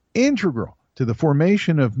was integral to the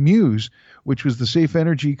formation of Muse, which was the Safe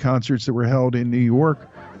Energy concerts that were held in New York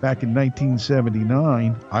back in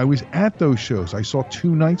 1979. I was at those shows. I saw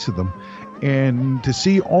 2 nights of them. And to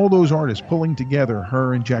see all those artists pulling together,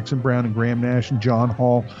 her and Jackson Browne and Graham Nash and John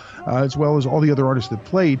Hall, as well as all the other artists that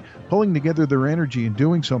played, pulling together their energy and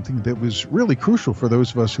doing something that was really crucial for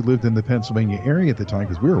those of us who lived in the Pennsylvania area at the time,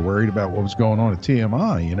 because we were worried about what was going on at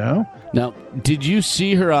TMI, Now, did you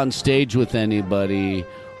see her on stage with anybody,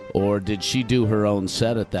 or did she do her own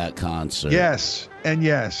set at that concert? Yes, and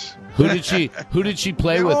yes. Who did she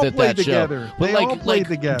play with at that show? They all played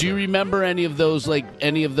together. Do you remember any of those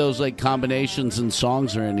combinations and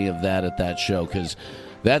songs or any of that at that show? Because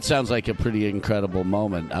that sounds like a pretty incredible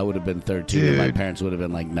moment. I would have been 13 and my parents would have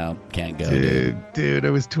been like, no, can't go. Dude, I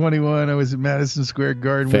was 21. I was at Madison Square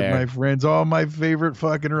Garden with my friends. All my favorite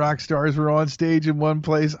fucking rock stars were on stage in one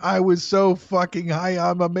place. I was so fucking high.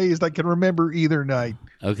 I'm amazed I can remember either night.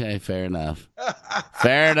 Okay, fair enough.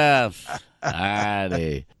 Fair enough.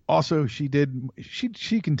 Alrighty. Also, she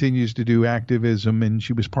continues to do activism, and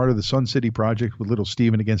she was part of the Sun City Project with Little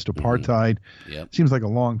Steven against apartheid. Yep. Seems like a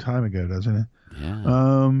long time ago, doesn't it?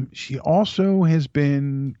 Yeah. She also has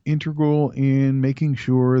been integral in making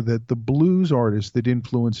sure that the blues artists that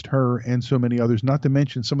influenced her and so many others, not to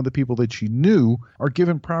mention some of the people that she knew, are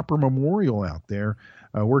given proper memorial out there,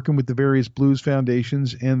 working with the various blues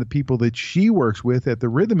foundations and the people that she works with at the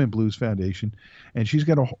Rhythm and Blues Foundation. And she's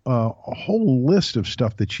got a whole list of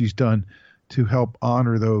stuff that she's done to help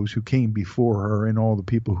honor those who came before her and all the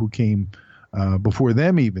people who came before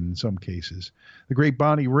them, even in some cases. The great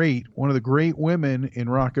Bonnie Raitt, one of the great women in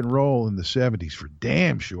rock and roll in the 70s, for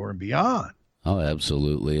damn sure, and beyond. Oh,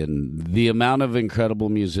 absolutely. And the amount of incredible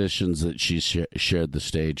musicians that she shared the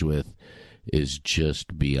stage with is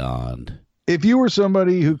just beyond. If you were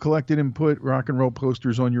somebody who collected and put rock and roll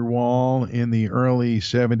posters on your wall in the early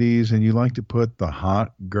 70s and you like to put the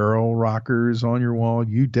hot girl rockers on your wall,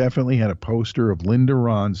 you definitely had a poster of Linda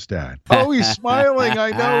Ronstadt. Oh, he's smiling. I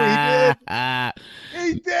know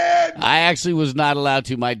he did. He did. I actually was not allowed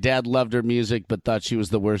to. My dad loved her music, but thought she was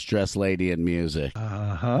the worst dressed lady in music.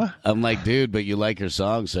 Uh-huh. I'm like, dude, but you like her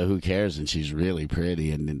song, so who cares? And she's really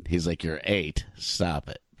pretty. And he's like, you're 8. Stop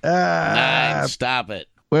it. 9. Stop it.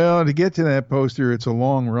 Well, to get to that poster, it's a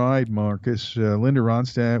long ride, Marcus. Linda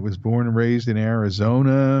Ronstadt was born and raised in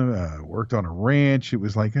Arizona, worked on a ranch. It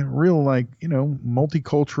was like a real,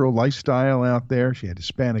 multicultural lifestyle out there. She had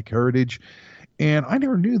Hispanic heritage. And I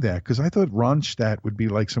never knew that because I thought Ronstadt would be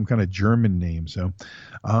like some kind of German name. So,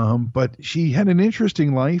 but she had an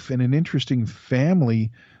interesting life and an interesting family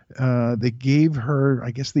that gave her,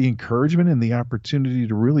 I guess, the encouragement and the opportunity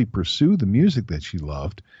to really pursue the music that she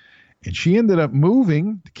loved. And she ended up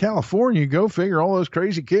moving to California. Go figure, all those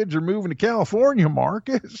crazy kids are moving to California,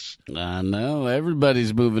 Marcus. I know.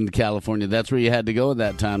 Everybody's moving to California. That's where you had to go at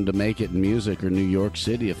that time to make it in music, or New York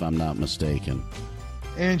City, if I'm not mistaken.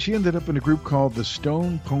 And she ended up in a group called the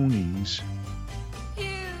Stone Ponies.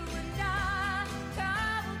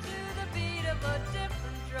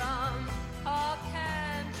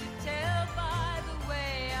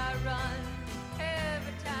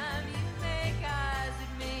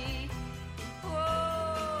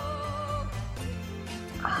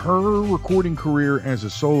 Her recording career as a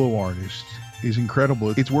solo artist is incredible.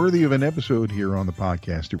 It's worthy of an episode here on the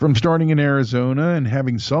podcast. From starting in Arizona and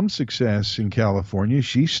having some success in California,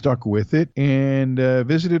 she stuck with it and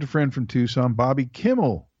visited a friend from Tucson, Bobby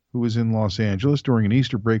Kimmel, who was in Los Angeles during an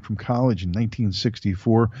Easter break from college in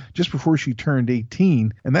 1964, just before she turned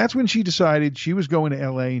 18. And that's when she decided she was going to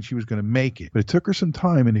L.A. and she was going to make it. But it took her some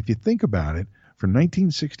time, and if you think about it, from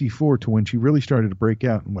 1964 to when she really started to break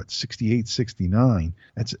out in 68, 69,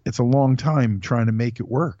 it's a long time trying to make it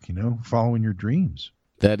work, following your dreams.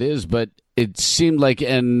 That is, but it seemed like,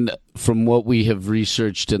 and from what we have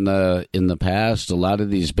researched in the past, a lot of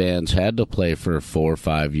these bands had to play for 4 or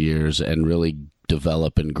 5 years and really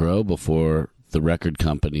develop and grow before the record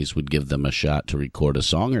companies would give them a shot to record a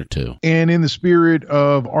song or two. And in the spirit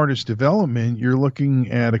of artist development, you're looking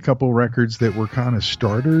at a couple records that were kind of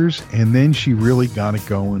starters, and then she really got it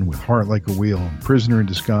going with Heart Like a Wheel, Prisoner in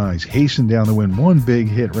Disguise, Hasten Down the Wind, one big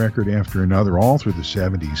hit record after another all through the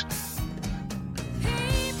 70s.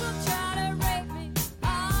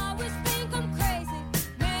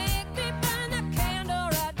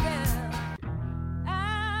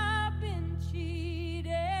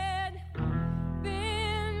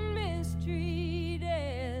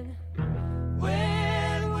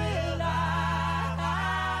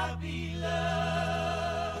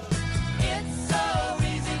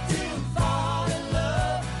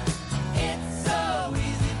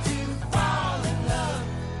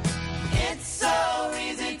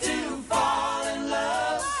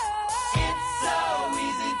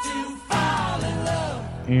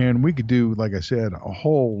 And we could do, like I said, a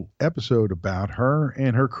whole episode about her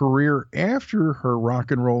and her career after her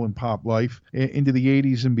rock and roll and pop life into the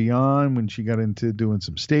 80s and beyond, when she got into doing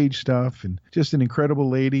some stage stuff, and just an incredible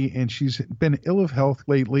lady. And she's been ill of health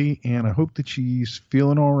lately, and I hope that she's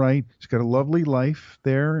feeling all right. She's got a lovely life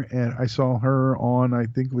there. And I saw her on, I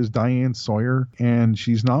think it was Diane Sawyer, and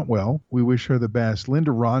she's not well. We wish her the best.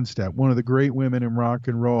 Linda Ronstadt, one of the great women in rock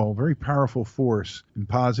and roll, very powerful force in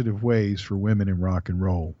positive ways for women in rock and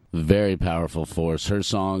roll. Very powerful force. Her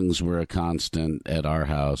songs were a constant at our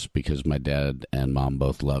house because my dad and mom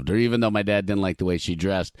both loved her, even though my dad didn't like the way she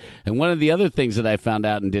dressed. And one of the other things that I found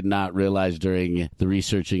out and did not realize during the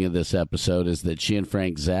researching of this episode is that she and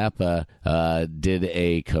Frank Zappa did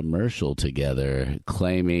a commercial together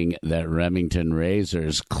claiming that Remington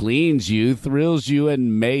Razors cleans you, thrills you,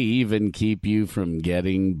 and may even keep you from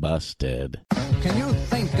getting busted. Can you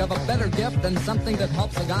think of a better gift than something that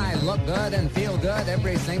helps a guy look good and feel good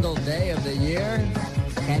every single day of the year?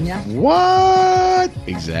 Can ya? What? What?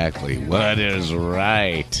 Exactly. What is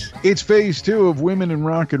right? It's phase 2 of Women in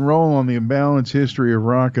Rock and Roll on the Imbalanced History of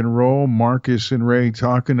Rock and Roll. Marcus and Ray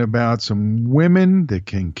talking about some women that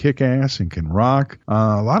can kick ass and can rock.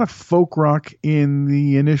 A lot of folk rock in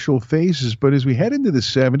the initial phases, but as we head into the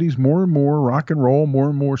 70s, more and more rock and roll, more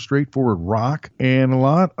and more straightforward rock, and a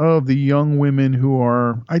lot of the young women who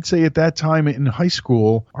are, I'd say at that time in high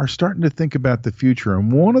school, are starting to think about the future.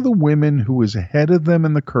 And one of the women who was ahead of them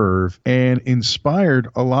in the curve and inspired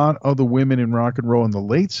a lot of the women in rock and roll in the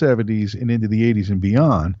late 70s and into the 80s and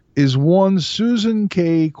beyond is one Susan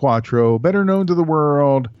K. Quatro, better known to the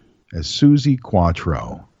world as Suzi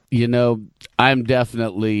Quatro. You know, I'm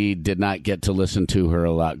definitely did not get to listen to her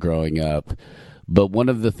a lot growing up. But one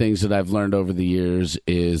of the things that I've learned over the years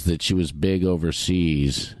is that she was big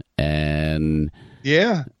overseas. And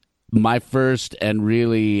yeah, my first and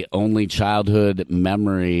really only childhood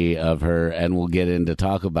memory of her, and we'll get into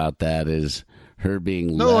talk about that, is her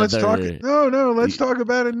being leather. Let's talk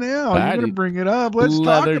about it now. You're going to bring it up. Let's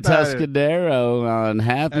talk about Tuscadero on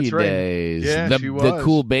Happy Days. Yeah, she was. The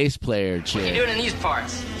cool bass player chick. What are you doing in these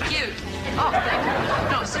parts? Cute. Oh, thank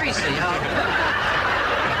you. No, seriously.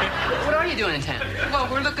 What are you doing in town?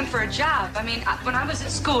 Well, we're looking for a job. I mean, when I was at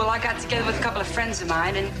school, I got together with a couple of friends of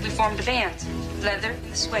mine, and we formed a band. Leather and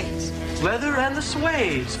the Suedes. Leather and the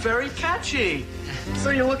Suedes. Very catchy. So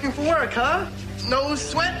you're looking for work, huh? No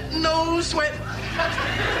sweat, no sweat.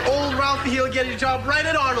 Old Ralphie, he'll get a job right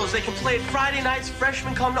at Arnold's. They can play it Friday nights.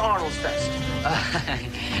 Freshmen come to Arnold's Fest.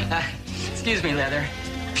 Excuse me, Leather.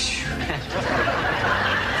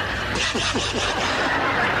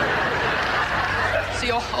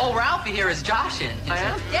 See, old Ralphie here is joshing. I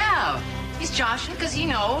am? Yeah. He's joshing because he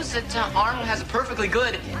knows that Arnold has a perfectly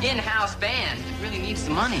good in-house band. It really needs the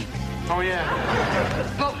money. Oh,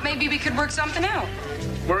 yeah. Well, maybe we could work something out.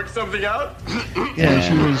 Work something out? Yeah,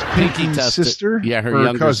 she was Pinky's sister? Yeah, her or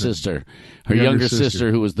younger cousin? sister. Her younger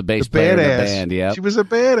sister who was the bass player in the band. Yep. She was a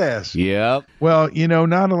badass. Yep. Well, you know,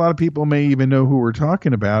 not a lot of people may even know who we're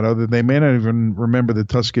talking about, other they may not even remember the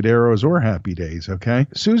Tuscaderos or Happy Days, okay?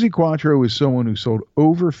 Suzi Quatro is someone who sold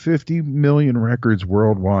over 50 million records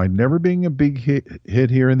worldwide, never being a big hit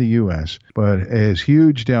here in the U.S., but is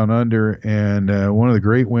huge down under, and one of the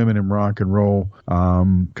great women in rock and roll.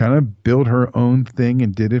 Kind of built her own thing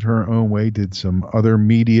and did it her own way, did some other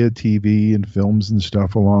media, TV, and films and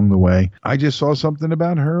stuff along the way. I just saw something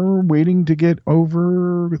about her waiting to get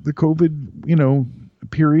over the COVID,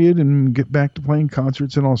 period and get back to playing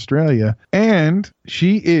concerts in Australia. And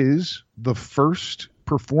she is the first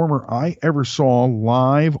performer I ever saw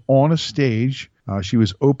live on a stage. She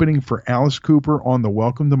was opening for Alice Cooper on the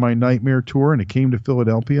Welcome to My Nightmare tour, and it came to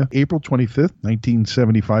Philadelphia April 25th,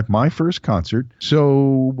 1975, my first concert.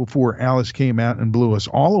 So before Alice came out and blew us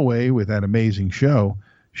all away with that amazing show,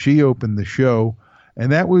 she opened the show.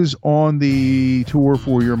 And that was on the tour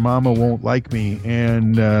for Your Mama Won't Like Me.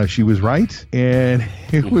 And she was right. And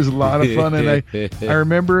it was a lot of fun. And I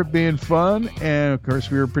remember it being fun. And, of course,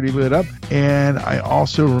 we were pretty lit up. And I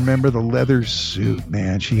also remember the leather suit,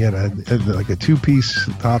 man. She had like a two-piece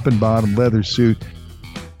top and bottom leather suit.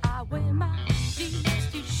 I wear my jeans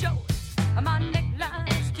too short, my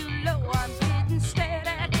neckline's too low. I'm getting stared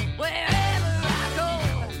at wherever I go.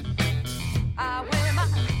 I wear my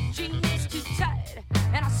jeans too tight,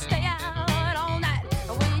 and I stay out all night.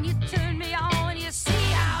 When you turn me on, you see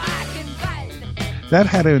how I can fight. That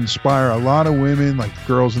had to inspire a lot of women, like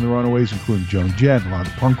Girls in the Runaways, including Joan Jett, a lot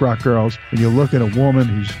of punk rock girls. And you look at a woman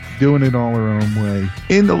who's doing it all her own way,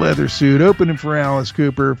 in the leather suit, opening for Alice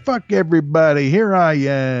Cooper. Fuck everybody, here I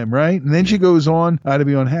am, right? And then she goes on to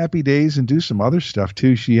be on Happy Days and do some other stuff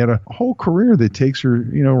too. She had a whole career that takes her,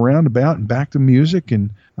 roundabout and back to music.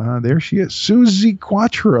 And there she is, Suzi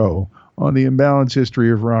Quatro, on the Imbalanced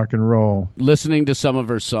History of Rock and Roll. Listening to some of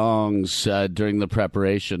her songs during the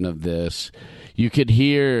preparation of this, you could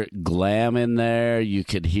hear glam in there. You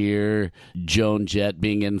could hear Joan Jett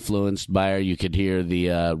being influenced by her. You could hear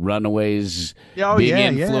the Runaways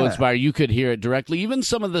being influenced by her. You could hear it directly. Even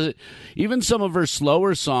some of her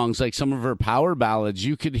slower songs, like some of her power ballads,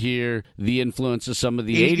 you could hear the influence of some of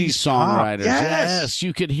the 80s songwriters. Yes,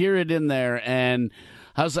 you could hear it in there. And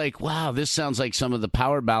I was like, wow, this sounds like some of the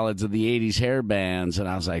power ballads of the 80s hair bands. And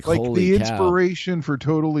I was like, holy the cow. Inspiration for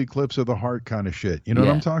Total Eclipse of the Heart kind of shit. You know what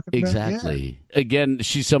I'm talking about? Exactly. Yeah. Again,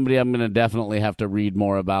 she's somebody I'm going to definitely have to read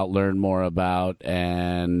more about, learn more about.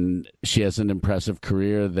 And she has an impressive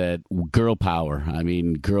career that girl power. I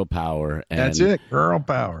mean, girl power. And, that's it. Girl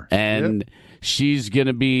power. And she's going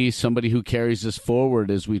to be somebody who carries us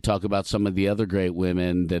forward as we talk about some of the other great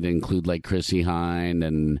women that include like Chrissie Hynde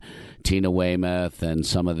and Tina Weymouth and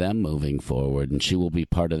some of them moving forward. And she will be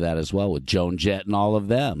part of that as well with Joan Jett and all of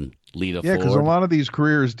them. Lita Yeah, because a Ford. lot of these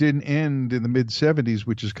careers didn't end in the mid-'70s,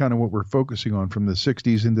 which is kind of what we're focusing on from the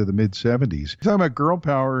 60s into the mid-'70s. Talking about girl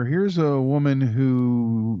power, here's a woman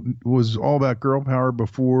who was all about girl power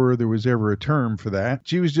before there was ever a term for that.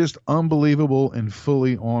 She was just unbelievable and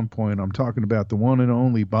fully on point. I'm talking about the one and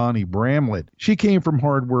only Bonnie Bramlett. She came from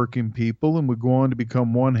hardworking people and would go on to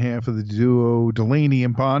become one half of the duo Delaney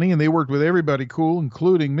and Bonnie, and they worked with everybody cool,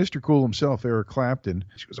 including Mr. Cool himself, Eric Clapton.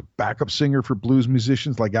 She was a backup singer for blues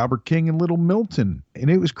musicians like Albert King and Little Milton,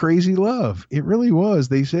 and it was crazy love. It really was.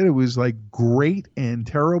 They said it was like great and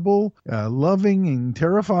terrible, loving and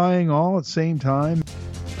terrifying all at the same time.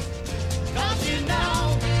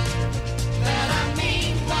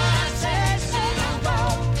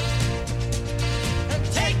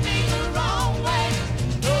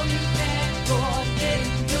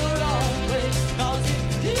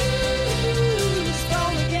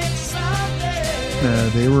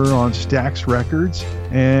 They were on Stax Records,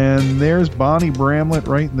 and there's Bonnie Bramlett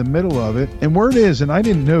right in the middle of it. And word is, and I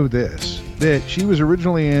didn't know this, that she was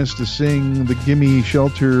originally asked to sing the Gimme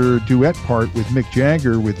Shelter duet part with Mick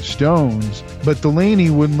Jagger with the Stones, but Delaney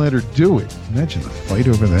wouldn't let her do it. Imagine the fight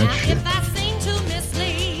over that shit.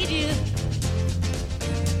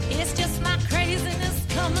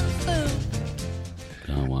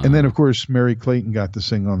 And then, of course, Mary Clayton got to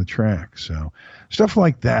sing on the track. So stuff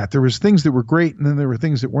like that. There was things that were great, and then there were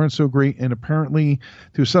things that weren't so great. And apparently,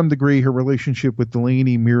 to some degree, her relationship with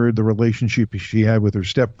Delaney mirrored the relationship she had with her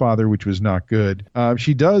stepfather, which was not good.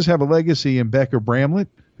 She does have a legacy in Becca Bramlett,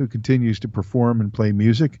 who continues to perform and play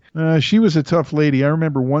music. She was a tough lady. I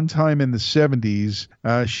remember one time in the 70s,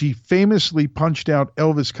 she famously punched out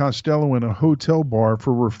Elvis Costello in a hotel bar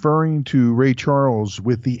for referring to Ray Charles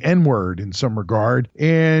with the N-word in some regard.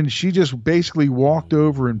 And she just basically walked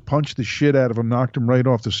over and punched the shit out of him, knocked him right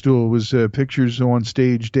off the stool. It was pictures on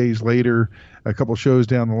stage days later, a couple shows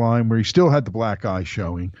down the line, where he still had the black eye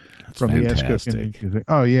showing. That's from fantastic. the S.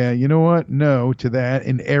 Oh, yeah, you know what? No to that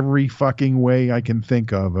in every fucking way I can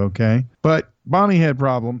think of, okay? But Bonnie had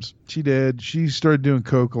problems. She did. She started doing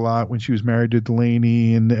coke a lot when she was married to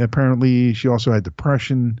Delaney, and apparently she also had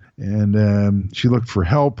depression, and she looked for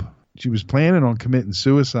help. She was planning on committing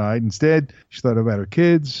suicide. Instead, she thought about her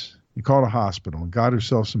kids and called a hospital and got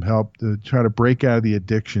herself some help to try to break out of the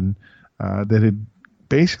addiction that had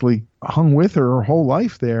basically hung with her whole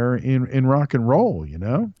life there in rock and roll, you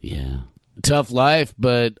know? Yeah. Tough life,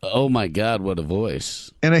 but oh my God, what a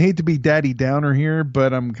voice. And I hate to be Daddy Downer here,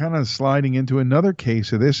 but I'm kind of sliding into another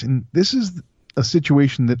case of this. And this is a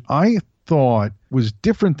situation that I thought was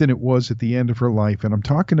different than it was at the end of her life. And I'm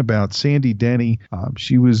talking about Sandy Denny.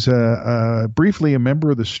 She was briefly a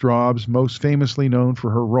member of the Strawbs, most famously known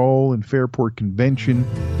for her role in Fairport Convention.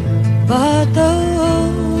 But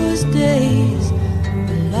those days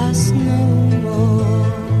will last no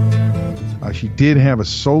more. She did have a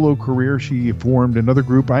solo career. She formed another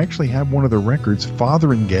group. I actually have one of the records,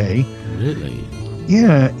 Father and Gay. Really?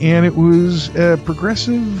 Yeah, and it was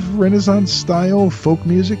progressive Renaissance style folk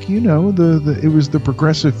music. You know, it was the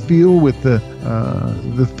progressive feel with the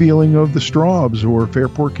feeling of the Strawbs or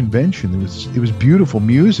Fairport Convention. It was beautiful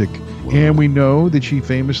music. Wow. And we know that she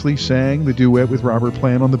famously sang the duet with Robert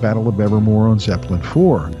Plant on the Battle of Evermore on Zeppelin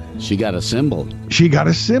 4. She got a symbol. She got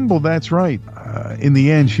a symbol, that's right. In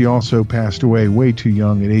the end, she also passed away way too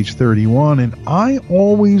young at age 31, and I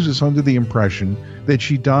always was under the impression that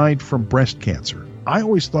she died from breast cancer. I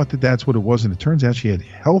always thought that that's what it was, and it turns out she had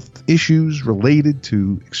health issues related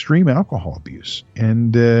to extreme alcohol abuse,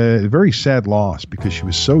 and a very sad loss because she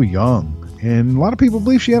was so young. And a lot of people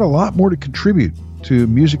believe she had a lot more to contribute to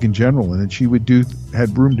music in general, and that she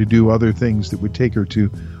had room to do other things that would take her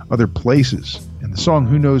to other places. And the song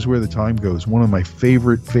Who Knows Where the Time Goes, one of my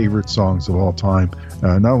favorite songs of all time,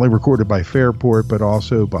 not only recorded by Fairport, but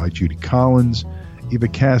also by Judy Collins, Eva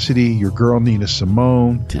Cassidy, your girl Nina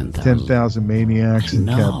Simone, 10,000 Maniacs.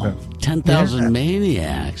 No, 10,000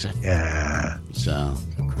 Maniacs. Yeah. So.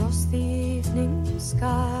 Across the evening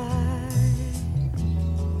sky,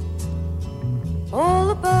 all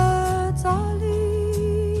the birds are leaving.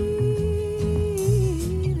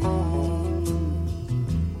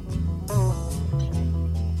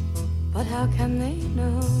 But how can they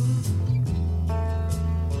know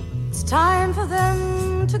it's time for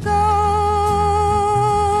them to go?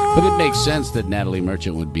 But it makes sense that Natalie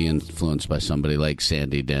Merchant would be influenced by somebody like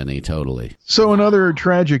Sandy Denny, totally. So another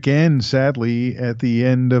tragic end, sadly, at the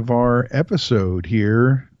end of our episode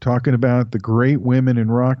here, talking about the great women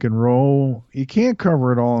in rock and roll. You can't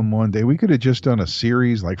cover it all in one day. We could have just done a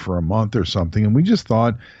series like for a month or something, and we just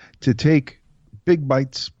thought to take big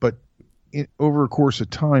bites, but over a course of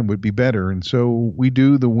time would be better. And so we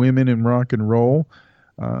do the women in rock and roll.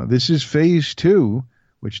 This is phase 2,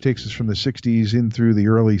 which takes us from the 60s in through the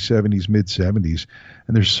early 70s, mid 70s.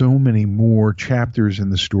 And there's so many more chapters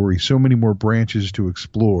in the story, so many more branches to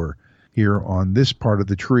explore here on this part of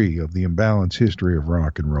the tree of the imbalanced history of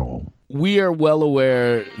rock and roll. We are well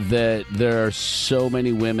aware that there are so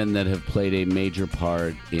many women that have played a major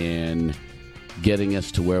part in getting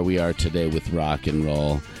us to where we are today with rock and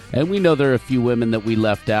roll. And we know there are a few women that we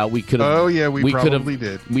left out. We could have. Oh, yeah, we probably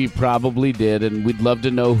did. We probably did, and we'd love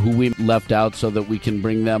to know who we left out so that we can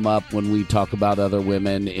bring them up when we talk about other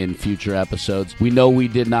women in future episodes. We know we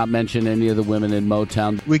did not mention any of the women in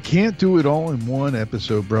Motown. We can't do it all in one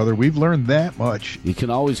episode, brother. We've learned that much. You can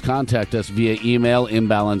always contact us via email,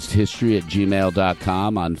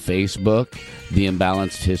 imbalancedhistory@gmail.com, on Facebook. The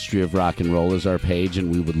Imbalanced History of Rock and Roll is our page, and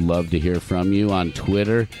we would love to hear from you. On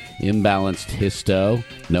Twitter, Imbalanced Histo,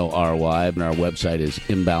 no RY, and our website is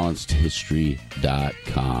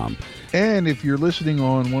imbalancedhistory.com. And if you're listening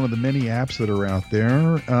on one of the many apps that are out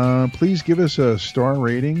there, please give us a star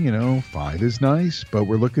rating. 5 is nice, but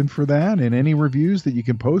we're looking for that. And any reviews that you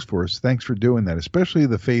can post for us. Thanks for doing that, especially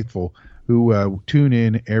the faithful who tune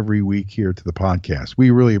in every week here to the podcast.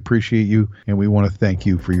 We really appreciate you, and we want to thank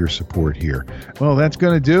you for your support here. Well, that's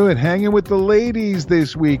going to do it. Hanging with the ladies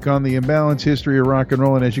this week on the Imbalanced History of Rock and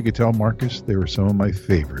Roll. And as you can tell, Marcus, they were some of my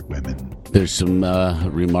favorite women. There's some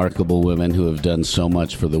remarkable women who have done so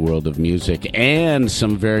much for the world of music, and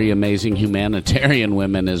some very amazing humanitarian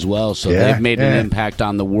women as well. So they've made an impact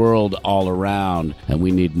on the world all around, and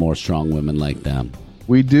we need more strong women like them.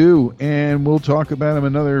 We do, and we'll talk about them.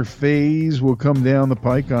 Another phase will come down the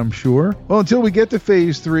pike, I'm sure. Well, until we get to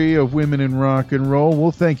phase 3 of Women in Rock and Roll,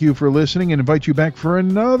 we'll thank you for listening and invite you back for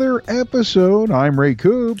another episode. I'm Ray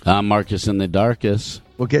Coop. I'm Marcus in the Darkest.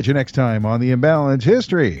 We'll catch you next time on the Imbalanced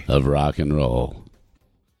History of Rock and Roll.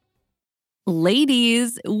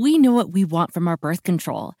 Ladies, we know what we want from our birth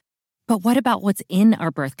control. But what about what's in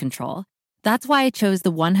our birth control? That's why I chose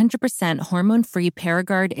the 100% hormone-free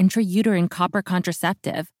Paragard intrauterine copper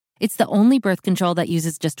contraceptive. It's the only birth control that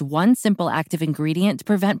uses just one simple active ingredient to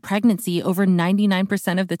prevent pregnancy over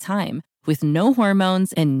 99% of the time, with no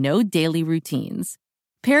hormones and no daily routines.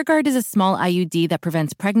 Paragard is a small IUD that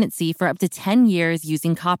prevents pregnancy for up to 10 years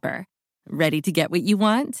using copper. Ready to get what you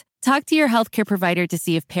want? Talk to your healthcare provider to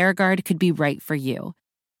see if Paragard could be right for you.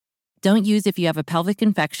 Don't use if you have a pelvic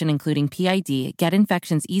infection, including PID, get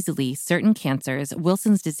infections easily, certain cancers,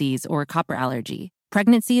 Wilson's disease, or copper allergy.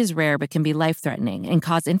 Pregnancy is rare but can be life-threatening and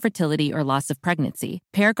cause infertility or loss of pregnancy.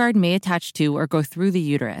 Paragard may attach to or go through the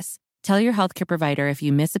uterus. Tell your healthcare provider if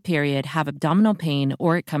you miss a period, have abdominal pain,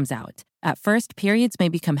 or it comes out. At first, periods may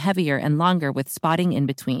become heavier and longer with spotting in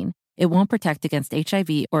between. It won't protect against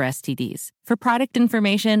HIV or STDs. For product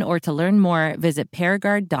information or to learn more, visit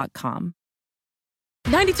Paragard.com.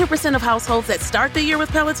 92% of households that start the year with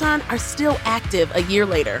Peloton are still active a year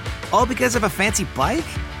later. All because of a fancy bike?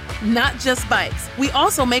 Not just bikes. We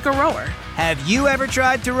also make a rower. Have you ever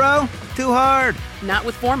tried to row? Too hard. Not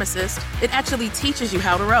with Form Assist. It actually teaches you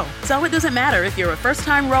how to row. So it doesn't matter if you're a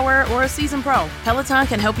first-time rower or a seasoned pro. Peloton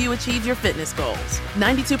can help you achieve your fitness goals.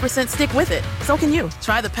 92% stick with it. So can you.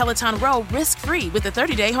 Try the Peloton Row risk-free with a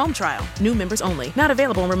 30-day home trial. New members only. Not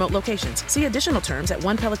available in remote locations. See additional terms at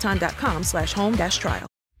onepeloton.com/home-trial.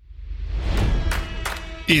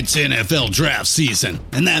 It's NFL draft season,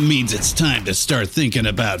 and that means it's time to start thinking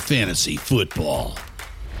about fantasy football.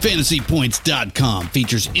 FantasyPoints.com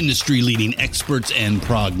features industry-leading experts and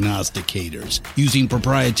prognosticators using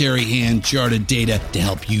proprietary hand-charted data to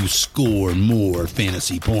help you score more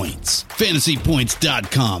fantasy points.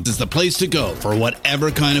 FantasyPoints.com is the place to go for whatever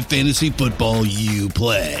kind of fantasy football you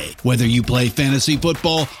play. Whether you play fantasy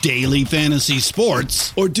football, daily fantasy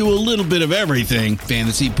sports, or do a little bit of everything,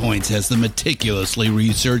 Fantasy Points has the meticulously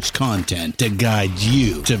researched content to guide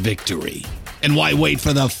you to victory. And why wait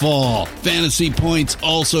for the fall? Fantasy Points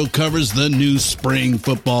also covers the new spring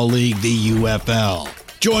football league, the UFL.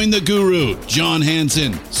 Join the guru, John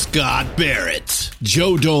Hansen, Scott Barrett,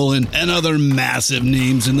 Joe Dolan, and other massive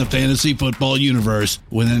names in the fantasy football universe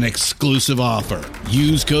with an exclusive offer.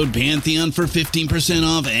 Use code Pantheon for 15%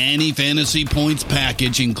 off any Fantasy Points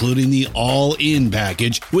package, including the all-in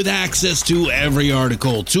package, with access to every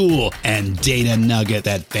article, tool, and data nugget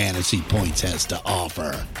that Fantasy Points has to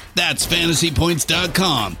offer. That's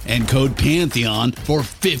FantasyPoints.com and code Pantheon for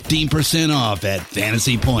 15% off at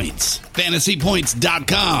Fantasy Points.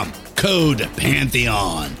 FantasyPoints.com, code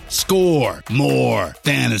Pantheon. Score more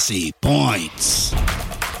fantasy points.